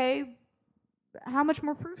 okay, how much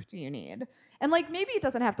more proof do you need? And like, maybe it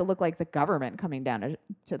doesn't have to look like the government coming down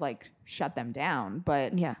to like shut them down,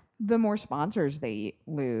 but the more sponsors they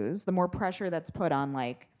lose, the more pressure that's put on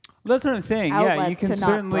like... Well, that's what I'm saying. Yeah, you outlets can to not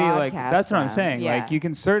certainly like. broadcast That's what I'm them. saying. Yeah. Like, you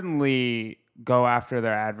can certainly go after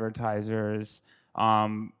their advertisers,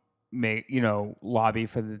 lobby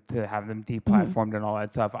to have them deplatformed and all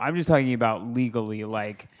that stuff. I'm just talking about legally,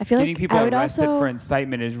 like I feel getting like people I would arrested also- for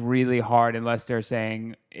incitement is really hard unless they're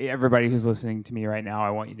saying, everybody who's listening to me right now,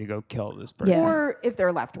 I want you to go kill this person. Yeah. Or if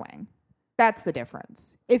they're left wing. That's the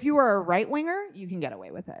difference. If you are a right winger, you can get away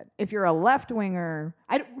with it. If you're a left winger,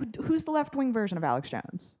 who's the left wing version of Alex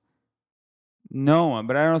Jones? No one,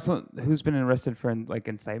 but I also who's been arrested for like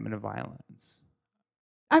incitement of violence.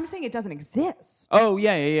 I'm saying it doesn't exist. Oh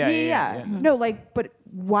yeah. No, like, but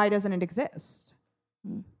why doesn't it exist?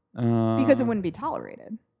 Because it wouldn't be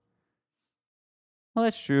tolerated. Well,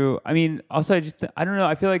 that's true. I mean, also, I don't know.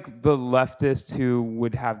 I feel like the leftists who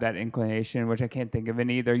would have that inclination, which I can't think of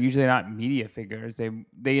any, they're usually not media figures. They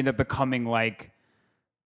end up becoming like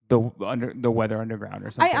the Weather Underground or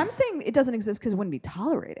something. I'm saying it doesn't exist because it wouldn't be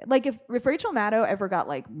tolerated. Like if Rachel Maddow ever got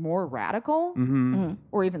like more radical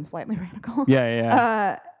or even slightly radical,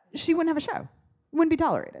 she wouldn't have a show. It wouldn't be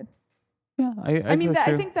tolerated. Yeah, I mean,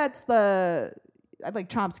 I think that's like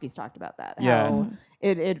Chomsky's talked about that. How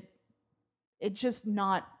it's just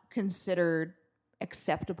not considered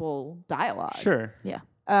acceptable dialogue. Sure. Yeah.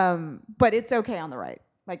 But it's okay on the right.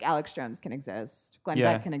 Like Alex Jones can exist. Glenn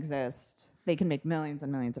Beck can exist. They can make millions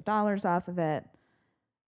and millions of dollars off of it.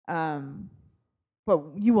 But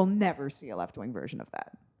you will never see a left-wing version of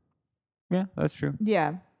that. Yeah, that's true.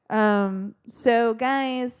 Yeah. So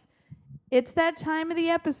guys, it's that time of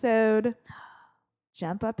the episode.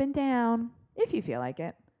 Jump up and down if you feel like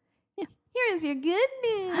it. Yeah. Here is your good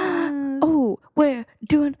news. Oh, we're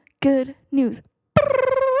doing good news.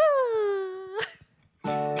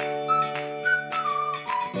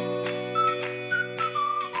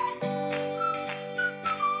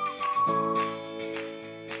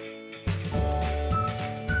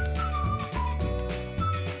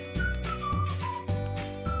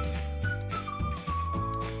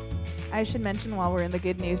 I should mention while we're in the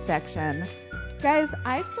good news section, guys,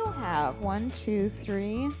 I still have 1, 2,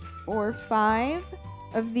 3, 4, 5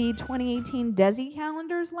 of the 2018 Desi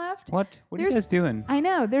calendars left. What are you guys doing? I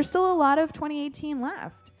know. There's still a lot of 2018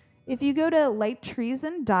 left. If you go to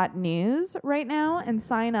lighttreason.news right now and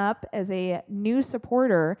sign up as a new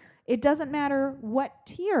supporter, it doesn't matter what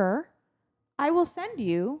tier, I will send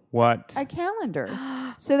you a calendar.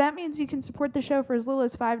 So that means you can support the show for as little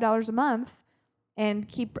as $5 a month and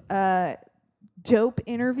keep dope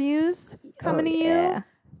interviews coming to you,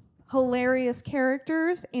 hilarious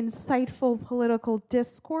characters, insightful political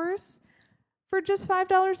discourse for just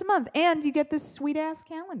 $5 a month. And you get this sweet-ass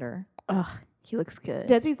calendar. Oh, he looks good.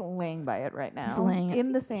 Desi's laying by it right now. He's laying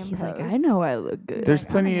in the same He's pose. like, I know I look good. There's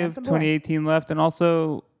like, plenty I'm a of handsome boy. 2018 left, and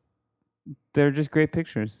also they're just great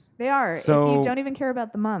pictures. They are. So- if you don't even care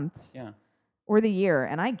about the months or the year,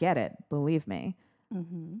 and I get it, believe me.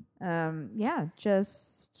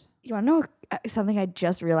 Just... You want to know something I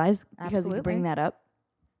just realized because you bring that up?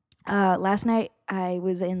 Last night I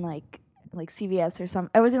was in like CVS or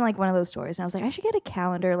something. I was in like one of those stores and I was like, I should get a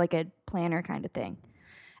calendar, like a planner kind of thing.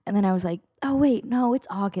 And then I was like, oh wait, no, it's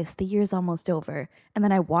August. The year's almost over. And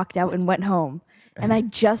then I walked out and went home. And I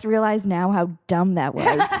just realized now how dumb that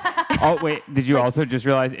was. Oh wait, did you also just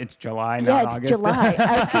realize it's July, not August? Yeah, it's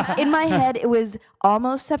July. 'Cause in my head, it was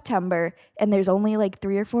almost September, and there's only like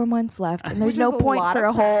 3 or 4 months left, and there's Which no is a point lot for a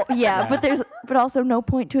of whole. Yeah, but also no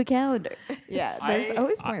point to a calendar. Yeah, there's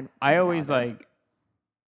always point. I always like.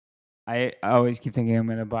 I always keep thinking I'm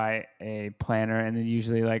gonna buy a planner, and then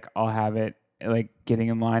usually like I'll have it like getting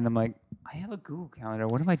in line. I'm like, I have a Google Calendar.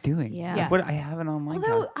 What am I doing? Yeah. What I have an online.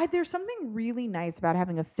 Although there's something really nice about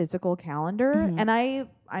having a physical calendar, and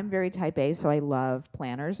I'm very type A, so I love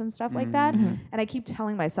planners and stuff like that. And I keep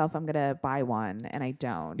telling myself I'm gonna buy one, and I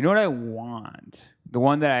don't. You know what I want? The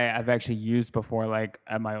one that I've actually used before, like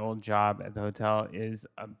at my old job at the hotel, is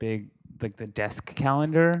a big like the desk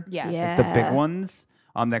calendar. Yes. Yeah. Like the big ones.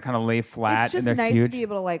 That kind of lay flat. It's just and they're nice huge. to be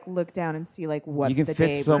able to like look down and see like what You can the fit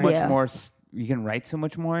day so much Yeah. more. You can write so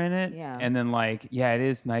much more in it. Yeah. And then like, it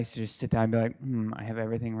is nice to just sit down and be like, I have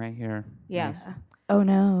everything right here. Yeah. Nice. Oh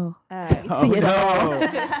no. Oh, See it all.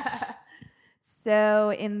 no.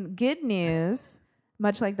 So in good news,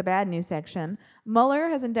 much like the bad news section, Mueller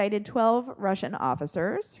has indicted 12 Russian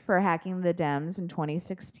officers for hacking the Dems in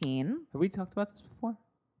 2016. Have we talked about this before?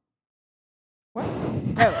 What?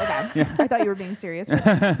 Oh, okay. I thought you were being serious. For a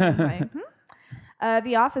second. I was like,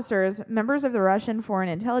 the officers, members of the Russian Foreign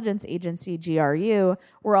Intelligence Agency, GRU,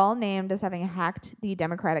 were all named as having hacked the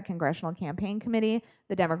Democratic Congressional Campaign Committee,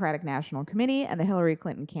 the Democratic National Committee, and the Hillary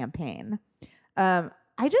Clinton campaign. I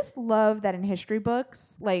just love that in history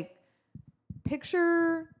books, like,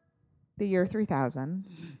 picture the year 3000,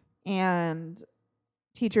 and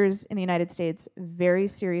teachers in the United States very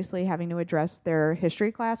seriously having to address their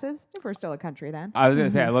history classes, if we're still a country then. I was going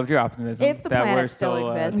to say, I loved your optimism. If the planet still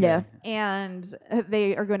exists. Yeah. And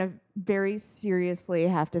they are going to very seriously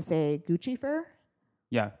have to say Gucci fur.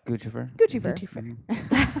 Yeah, Gucci fur. Gucci fur. Gucci fur.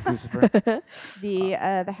 Gucci fur.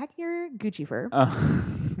 The hackier Gucci fur. God.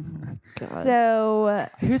 So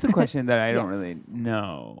here's a question that I don't really Yes.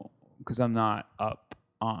 know because I'm not up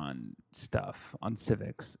on stuff, on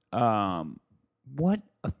civics. What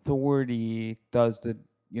authority does the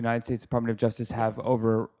United States Department of Justice have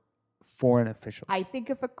over foreign officials? I think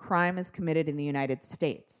if a crime is committed in the United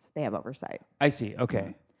States, they have oversight. I see.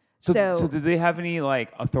 Okay. So do they have any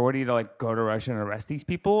like authority to like go to Russia and arrest these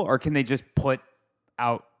people, or can they just put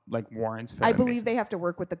out like warrants for them? I believe they have to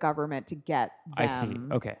work with the government to get them I see.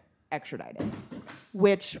 Okay. extradited,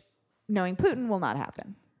 which, knowing Putin, will not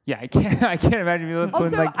happen. Yeah, I can't imagine people.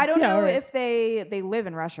 Also, like, I don't yeah, know all right. if they live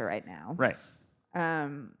in Russia right now. Right.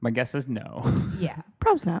 Um, My guess is no. yeah.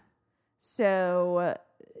 Probably not. So,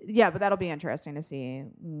 yeah, but that'll be interesting to see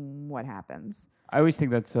what happens. I always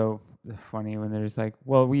think that's so funny when they're just like,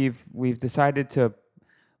 well, we've decided to,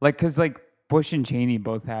 like, because like Bush and Cheney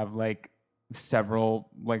both have like several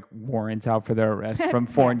like warrants out for their arrest from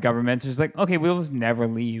foreign governments. It's like, okay, we'll just never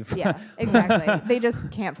leave. Yeah, exactly. They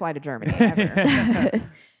just can't fly to Germany ever.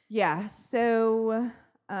 Yeah. So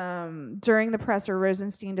during the presser,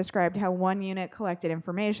 Rosenstein described how one unit collected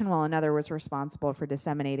information while another was responsible for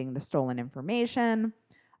disseminating the stolen information.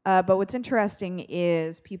 But what's interesting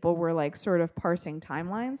is people were like sort of parsing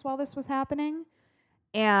timelines while this was happening.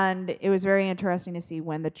 And it was very interesting to see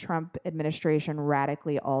when the Trump administration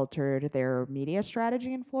radically altered their media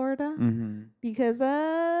strategy in Florida because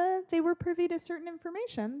they were privy to certain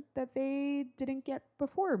information that they didn't get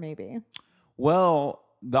before, maybe. Well,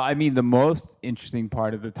 the most interesting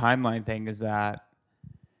part of the timeline thing is that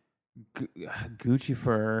Gucci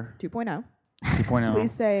fur 2.0. 2.0.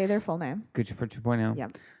 Please say their full name. Gucci fur 2.0.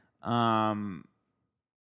 Yep.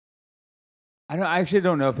 I actually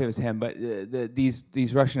don't know if it was him, but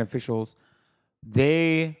these Russian officials,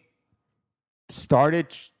 they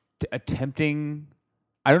started attempting.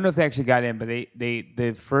 I don't know if they actually got in, but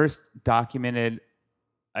the first documented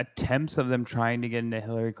attempts of them trying to get into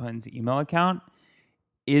Hillary Clinton's email account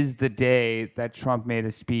is the day that Trump made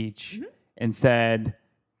a speech and said,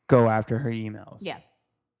 "Go after her emails." Yeah.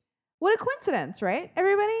 What a coincidence, right?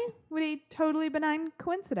 Everybody? What a totally benign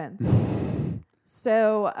coincidence.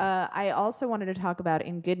 So I also wanted to talk about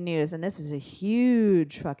in good news, and this is a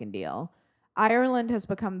huge fucking deal. Ireland has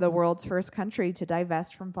become the world's first country to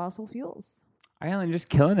divest from fossil fuels. Ireland just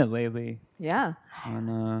killing it lately Yeah.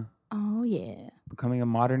 on Oh, yeah. becoming a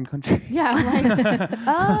modern country. Yeah.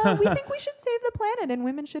 Like, we think we should save the planet and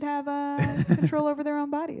women should have control over their own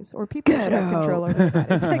bodies, or people should have control over their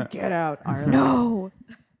bodies. Like, get out, Ireland. No.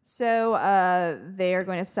 So they are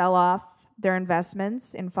going to sell off their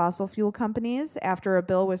investments in fossil fuel companies after a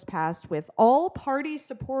bill was passed with all-party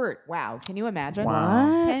support. Wow. Can you imagine?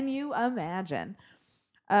 Wow. Can you imagine?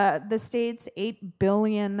 The state's $8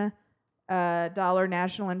 billion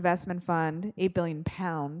national investment fund, £8 billion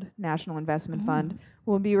national investment fund,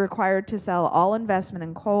 will be required to sell all investment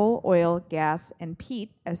in coal, oil, gas, and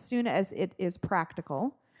peat as soon as it is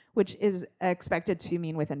practical, which is expected to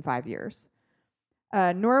mean within 5 years.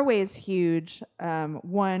 Norway's huge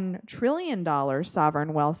 $1 trillion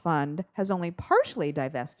sovereign wealth fund has only partially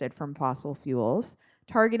divested from fossil fuels,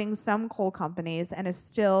 targeting some coal companies, and is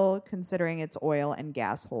still considering its oil and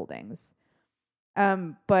gas holdings.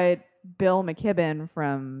 But Bill McKibben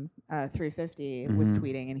from 350 was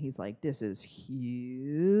tweeting, and he's like, this is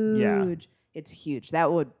huge. Yeah. It's huge.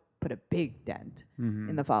 That would put a big dent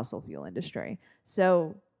in the fossil fuel industry.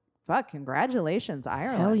 So, congratulations,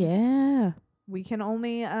 Ireland. Hell yeah. We can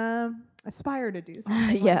only aspire to do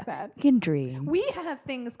something Yeah. like that. You can dream. We have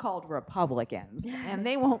things called Republicans, and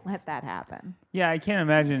they won't let that happen. Yeah, I can't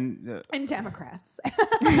imagine. And Democrats.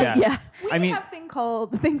 Yeah. Yeah. We have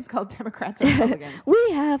things called Democrats and Republicans.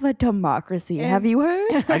 We have a democracy. Have you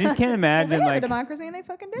heard? I just can't Well, imagine they have a like democracy, and they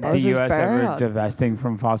fucking did the it. Those is U.S. ever bad. divesting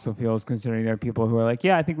from fossil fuels, considering there are people who are like,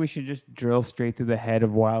 yeah, I think we should just drill straight through the head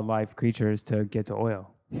of wildlife creatures to get to oil.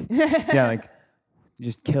 Yeah, like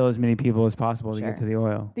just kill as many people as possible to get to the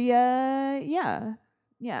oil. Yeah.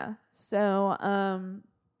 So,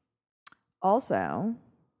 also,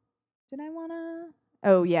 did I want to?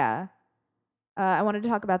 Oh, yeah. I wanted to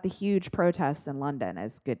talk about the huge protests in London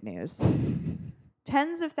as good news.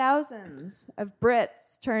 Tens of thousands of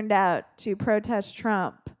Brits turned out to protest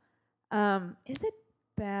Trump. Is it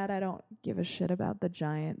bad I don't give a shit about the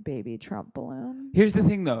giant baby Trump balloon. Here's the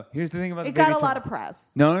thing, though. Here's the thing about it the baby got a Trump. lot of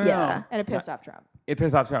press. No. And it pissed off Trump. It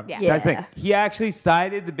pissed off Trump. Yeah. That's the thing. He actually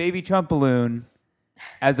cited the baby Trump balloon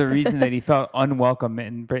as a reason that he felt unwelcome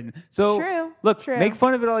in Britain. So, True. Make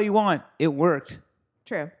fun of it all you want. It worked.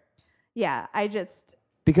 True. Yeah,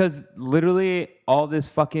 Because literally all this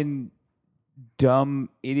fucking dumb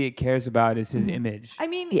idiot cares about is his image. I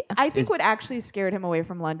mean, I think what actually scared him away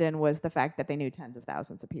from London was the fact that they knew tens of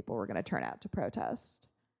thousands of people were going to turn out to protest.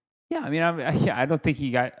 Yeah, I mean, I don't think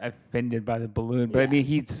he got offended by the balloon, but I mean,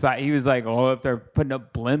 he was like, "Oh, if they're putting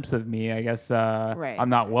up blimps of me, I guess I'm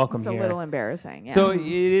not welcome here." It's a little embarrassing. Yeah. So it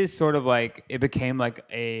is sort of like it became like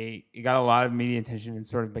it got a lot of media attention and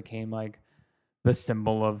sort of became like the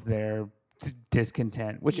symbol of their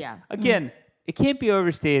discontent. Which again, it can't be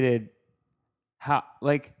overstated how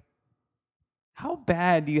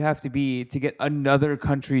bad do you have to be to get another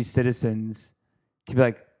country's citizens to be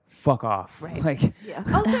like, fuck off. Right. Like,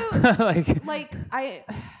 Also,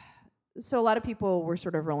 so a lot of people were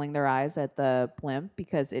sort of rolling their eyes at the blimp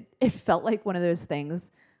because it felt like one of those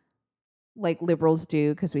things like liberals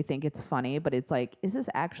do because we think it's funny, but it's like, is this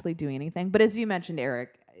actually doing anything? But as you mentioned,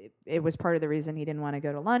 Erek, it was part of the reason he didn't want to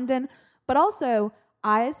go to London. But also,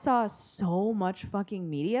 I saw so much fucking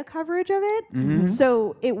media coverage of it. Mm-hmm.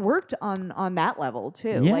 So it worked on that level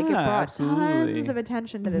too. Yeah, like it brought absolutely. tons of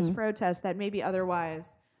attention to this protest that maybe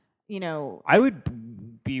otherwise, I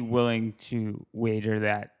would be willing to wager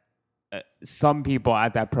that some people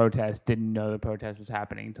at that protest didn't know the protest was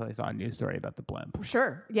happening until they saw a news story about the blimp.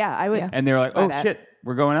 Sure. Yeah, I would. Yeah. And they were like, "Oh shit,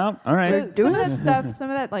 we're going out. All right." So some of that stuff, some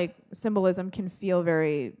of that like symbolism can feel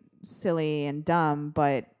very silly and dumb,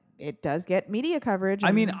 but it does get media coverage.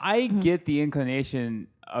 I mean, I get the inclination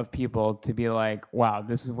of people to be like, "Wow,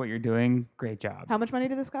 this is what you're doing. Great job." How much money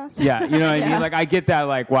did this cost? Yeah, you know what I mean? Like, I get that,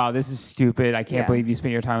 like, wow, this is stupid. I can't believe you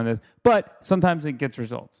spent your time on this. But sometimes it gets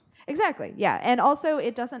results. Exactly. Yeah. And also,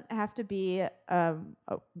 it doesn't have to be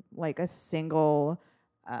like a single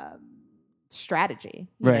strategy.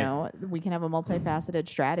 You know, we can have a multifaceted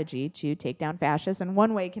strategy to take down fascists, and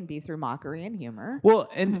one way can be through mockery and humor. Well,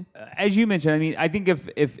 and as you mentioned, I mean, I think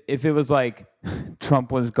if it was like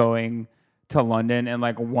Trump was going to London and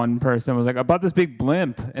like one person was like about this big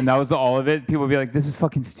blimp and that was all of it, people would be like, this is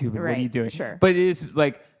fucking stupid. Right. What are you doing? Sure. But it is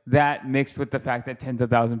like that mixed with the fact that tens of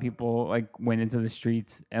thousands of people like went into the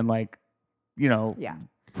streets and like,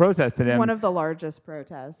 protested him. One of the largest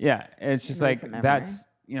protests. Yeah. And it's just like, that's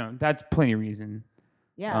plenty of reason.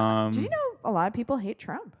 Yeah. Did you know a lot of people hate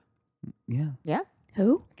Trump? Yeah. Yeah.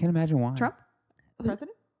 Who? I can't imagine why. Trump?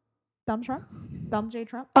 President? Donald Trump? Donald J.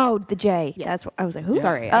 Trump? Oh, the J. Yes. That's what I was like, who? Yeah.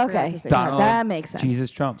 Sorry. I forgot Okay. to say Donald that makes sense. Jesus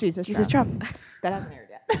Trump. Jesus Trump. That hasn't aired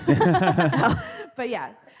yet. But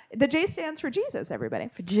yeah, the J stands for Jesus, everybody.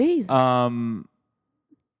 For Jesus. Have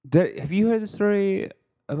you heard the story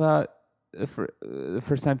about the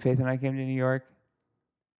first time Faith and I came to New York?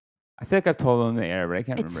 I feel like I've told them in the air, but I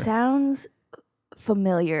can't remember. It sounds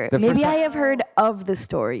familiar. The Maybe first I time- have heard of the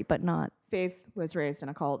story, but not. Faith was raised in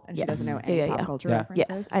a cult, and she Yes. doesn't know any pop culture references.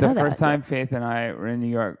 Yes, I The know that. first time Faith and I were in New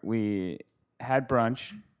York, we had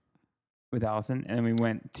brunch with Allison, and then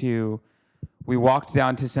we walked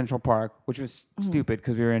down to Central Park, which was stupid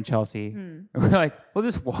because we were in Chelsea. And we're like, we'll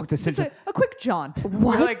just walk to It's Central. a quick jaunt.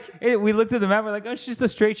 We looked at the map. We're like, oh, it's just a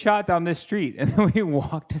straight shot down this street, and then we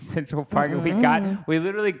walked to Central Park, and we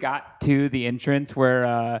literally got to the entrance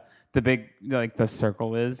where the big the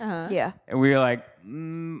circle is. Yeah. And we were like,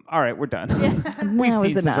 all right, we're done. We've That seen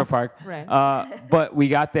was Central enough. Park. Right. But we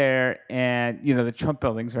got there, and the Trump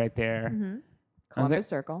building's right there. Columbus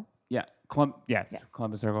Circle. Yeah,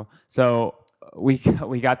 Columbus Circle. So we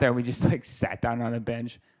got there, and we just like sat down on a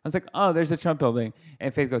bench. I was like, oh, there's a Trump building,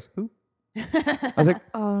 and Faith goes, who? I was like,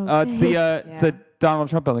 it's the Donald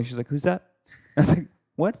Trump building. She's like, who's that? I was like,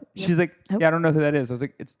 what? She's like, yeah, I don't know who that is. I was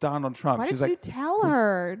like, it's Donald Trump. Why She's did you like, tell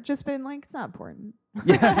her? Just been like, it's not important.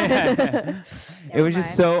 yeah. It was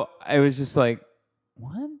just like,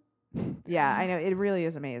 what? Yeah, I know. It really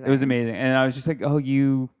is amazing. It was amazing. And I was just like, oh,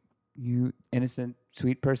 you innocent,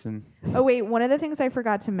 sweet person. Oh, wait. One of the things I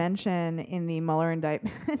forgot to mention in the Mueller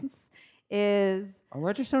indictments is...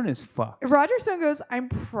 Roger Stone is fucked. Roger Stone goes, I'm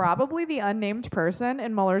probably the unnamed person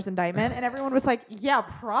in Mueller's indictment. And everyone was like, yeah,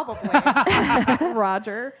 probably.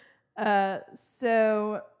 Roger.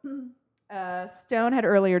 Stone had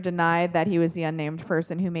earlier denied that he was the unnamed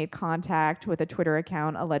person who made contact with a Twitter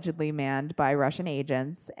account allegedly manned by Russian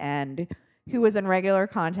agents and who was in regular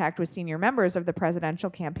contact with senior members of the presidential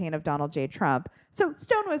campaign of Donald J. Trump. So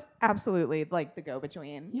Stone was absolutely like the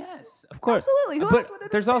go-between. Yes, of course. Absolutely. Who else would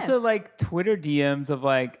it there's have also been? like Twitter DMs of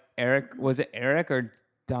like Erek. Was it Erek or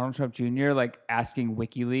Donald Trump Jr. like asking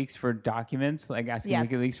WikiLeaks for documents, like asking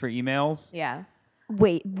WikiLeaks for emails. Yeah.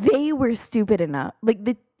 Wait, they were stupid enough.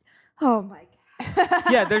 Oh my God.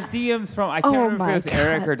 Yeah, there's DMs from, I can't remember if it was God.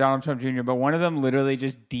 Erek or Donald Trump Jr., but one of them literally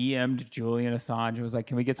just DM'd Julian Assange and was like,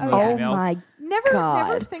 can we get some of those emails? Oh my Never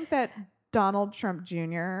God. think that Donald Trump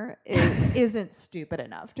Jr. isn't stupid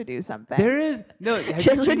enough to do something. There is no. Have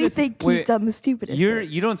Just you when you think he's done the stupidest thing.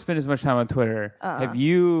 You don't spend as much time on Twitter. Have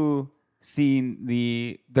you seen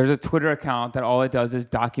there's a Twitter account that all it does is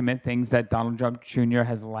document things that Donald Trump Jr.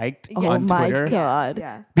 has liked on Oh my Twitter? God.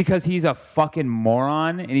 Yeah. Because he's a fucking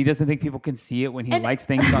moron and he doesn't think people can see it when he likes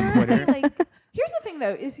things on Twitter. Here's the thing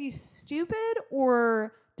though, is he stupid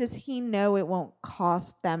or does he know it won't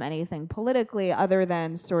cost them anything politically other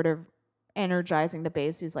than sort of energizing the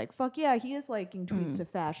base who's like, fuck yeah, he is liking tweets of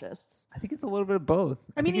fascists. I think it's a little bit of both.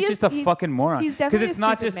 I mean, think he's just a fucking moron. He's definitely it's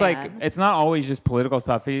not just man. it's not always just political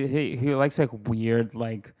stuff. He likes weird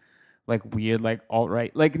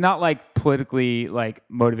alt-right, not politically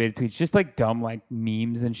motivated tweets, just dumb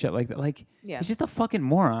memes and shit like that. He's just a fucking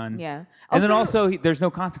moron. Yeah. And then also there's no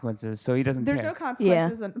consequences, so he doesn't care. There's no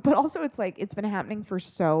consequences, but also it's been happening for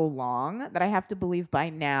so long that I have to believe by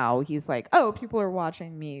now he's like, oh, people are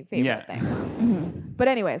watching me favorite things. But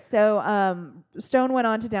anyway, so Stone went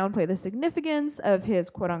on to downplay the significance of his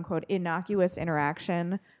quote unquote innocuous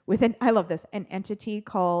interaction with an entity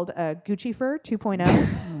called Gucci Fur 2.0.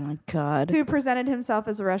 Oh my God. Who presented himself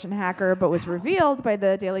as a Russian hacker, but was revealed by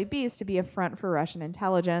the Daily Beast to be a front for Russian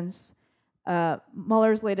intelligence.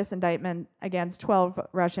 Mueller's latest indictment against 12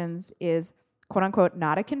 Russians is, quote unquote,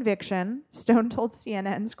 not a conviction. Stone told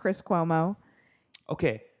CNN's Chris Cuomo.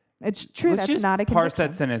 Okay. It's true. Let's That's just not a conviction. parse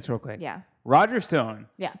that sentence real quick. Yeah. Roger Stone,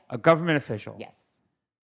 a government official, yes,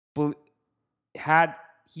 had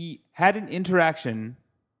an interaction.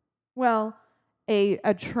 Well, a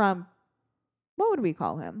Trump. What would we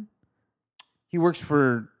call him? He works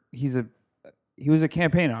for. He was a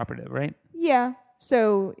campaign operative, right? Yeah.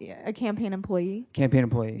 So a campaign employee. Campaign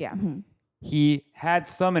employee. Yeah. Mm-hmm. He had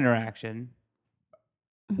some interaction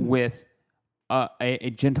with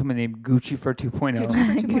a gentleman named Gucci Fur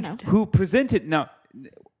 2.0, who presented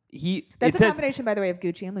That's a combination, by the way, of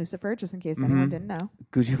Gucci and Lucifer, just in case anyone didn't know.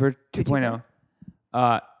 Gucci Fur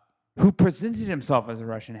 2.0, who presented himself as a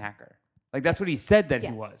Russian hacker. That's what he said that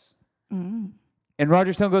he was. Mm. And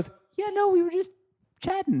Roger Stone goes, "Yeah, no, we were just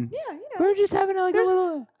chatting. Yeah, we were just having a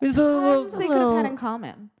little. Tons they could have had in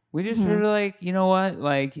common. We just were you know what?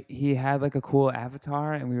 He had a cool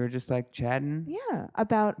avatar, and we were just chatting. Yeah,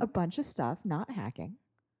 about a bunch of stuff, not hacking.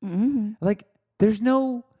 Mm-hmm. There's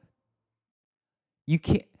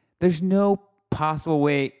no possible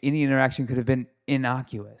way any interaction could have been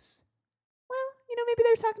innocuous. Well, maybe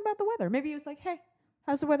they were talking about the weather. Maybe he was like, "Hey,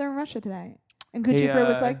 how's the weather in Russia today?" And Gucci Fur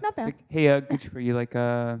was like, "Not bad." Hey, Gucci Fur, you like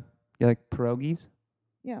pierogies?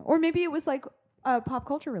 Yeah, or maybe it was pop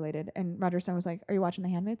culture related, and Roger Stone was like, "Are you watching The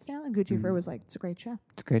Handmaid's Tale?" And Gucci Fur was like, "It's a great show."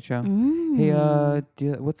 It's a great show. Mm. Hey,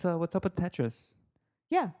 what's up with Tetris?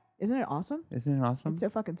 Yeah, isn't it awesome? Isn't it awesome? It's so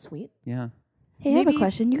fucking sweet. Yeah. Hey, I have a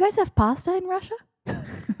question. You guys have pasta in Russia?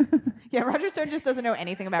 Yeah, Roger Stone just doesn't know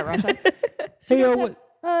anything about Russia. Do you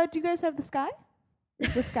guys have the sky?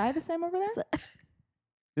 Is the sky the same over there?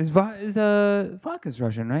 Vodka's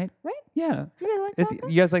Russian, right? Right? Yeah. Do you guys like vodka?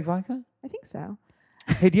 You guys like vodka? I think so.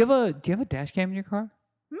 Hey, do you have a dash cam in your car?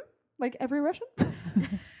 Like every Russian?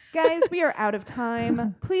 Guys, we are out of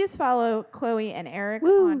time. Please follow Chloe and Erek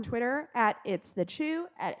on Twitter at @itsthechew,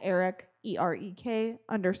 at Erek, EREK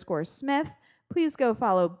 _Smith. Please go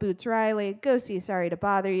follow Boots Riley. Go see Sorry to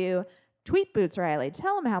Bother You. Tweet Boots Riley.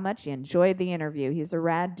 Tell him how much you enjoyed the interview. He's a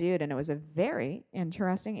rad dude, and it was a very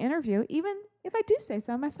interesting interview, even if I do say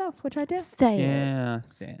so myself, which I do. Say it. Yeah.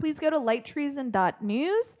 Say it. Please go to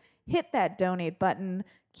lighttreason.news. Hit that donate button.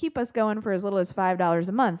 Keep us going for as little as $5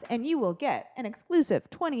 a month, and you will get an exclusive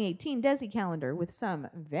 2018 Desi calendar with some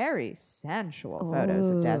very sensual photos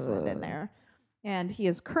of Desmond in there. And he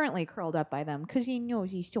is currently curled up by them because he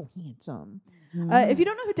knows he's so handsome. If you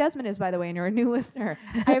don't know who Desmond is, by the way, and you're a new listener,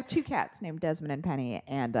 I have 2 cats named Desmond and Penny,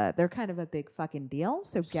 and they're kind of a big fucking deal,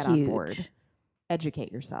 so get on board. Educate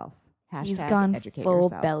yourself. # He's gone educate full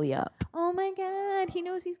yourself. belly up. Oh my God, he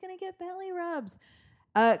knows he's going to get belly rubs.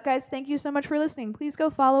 Guys, thank you so much for listening. Please go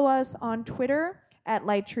follow us on Twitter at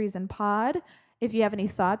lighttreasonpod. If you have any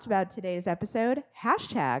thoughts about today's episode, #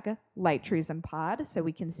 lighttreasonpod so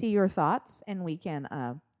we can see your thoughts and we can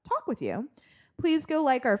talk with you. Please go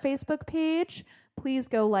like our Facebook page. Please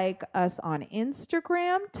go like us on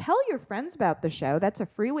Instagram. Tell your friends about the show. That's a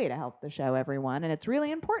free way to help the show, everyone. And it's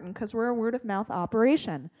really important because we're a word-of-mouth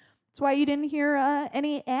operation. That's why you didn't hear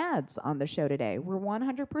any ads on the show today. We're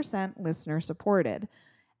 100% listener supported.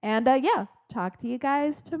 And talk to you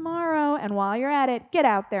guys tomorrow. And while you're at it, get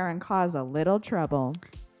out there and cause a little trouble.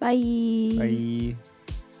 Bye. Bye.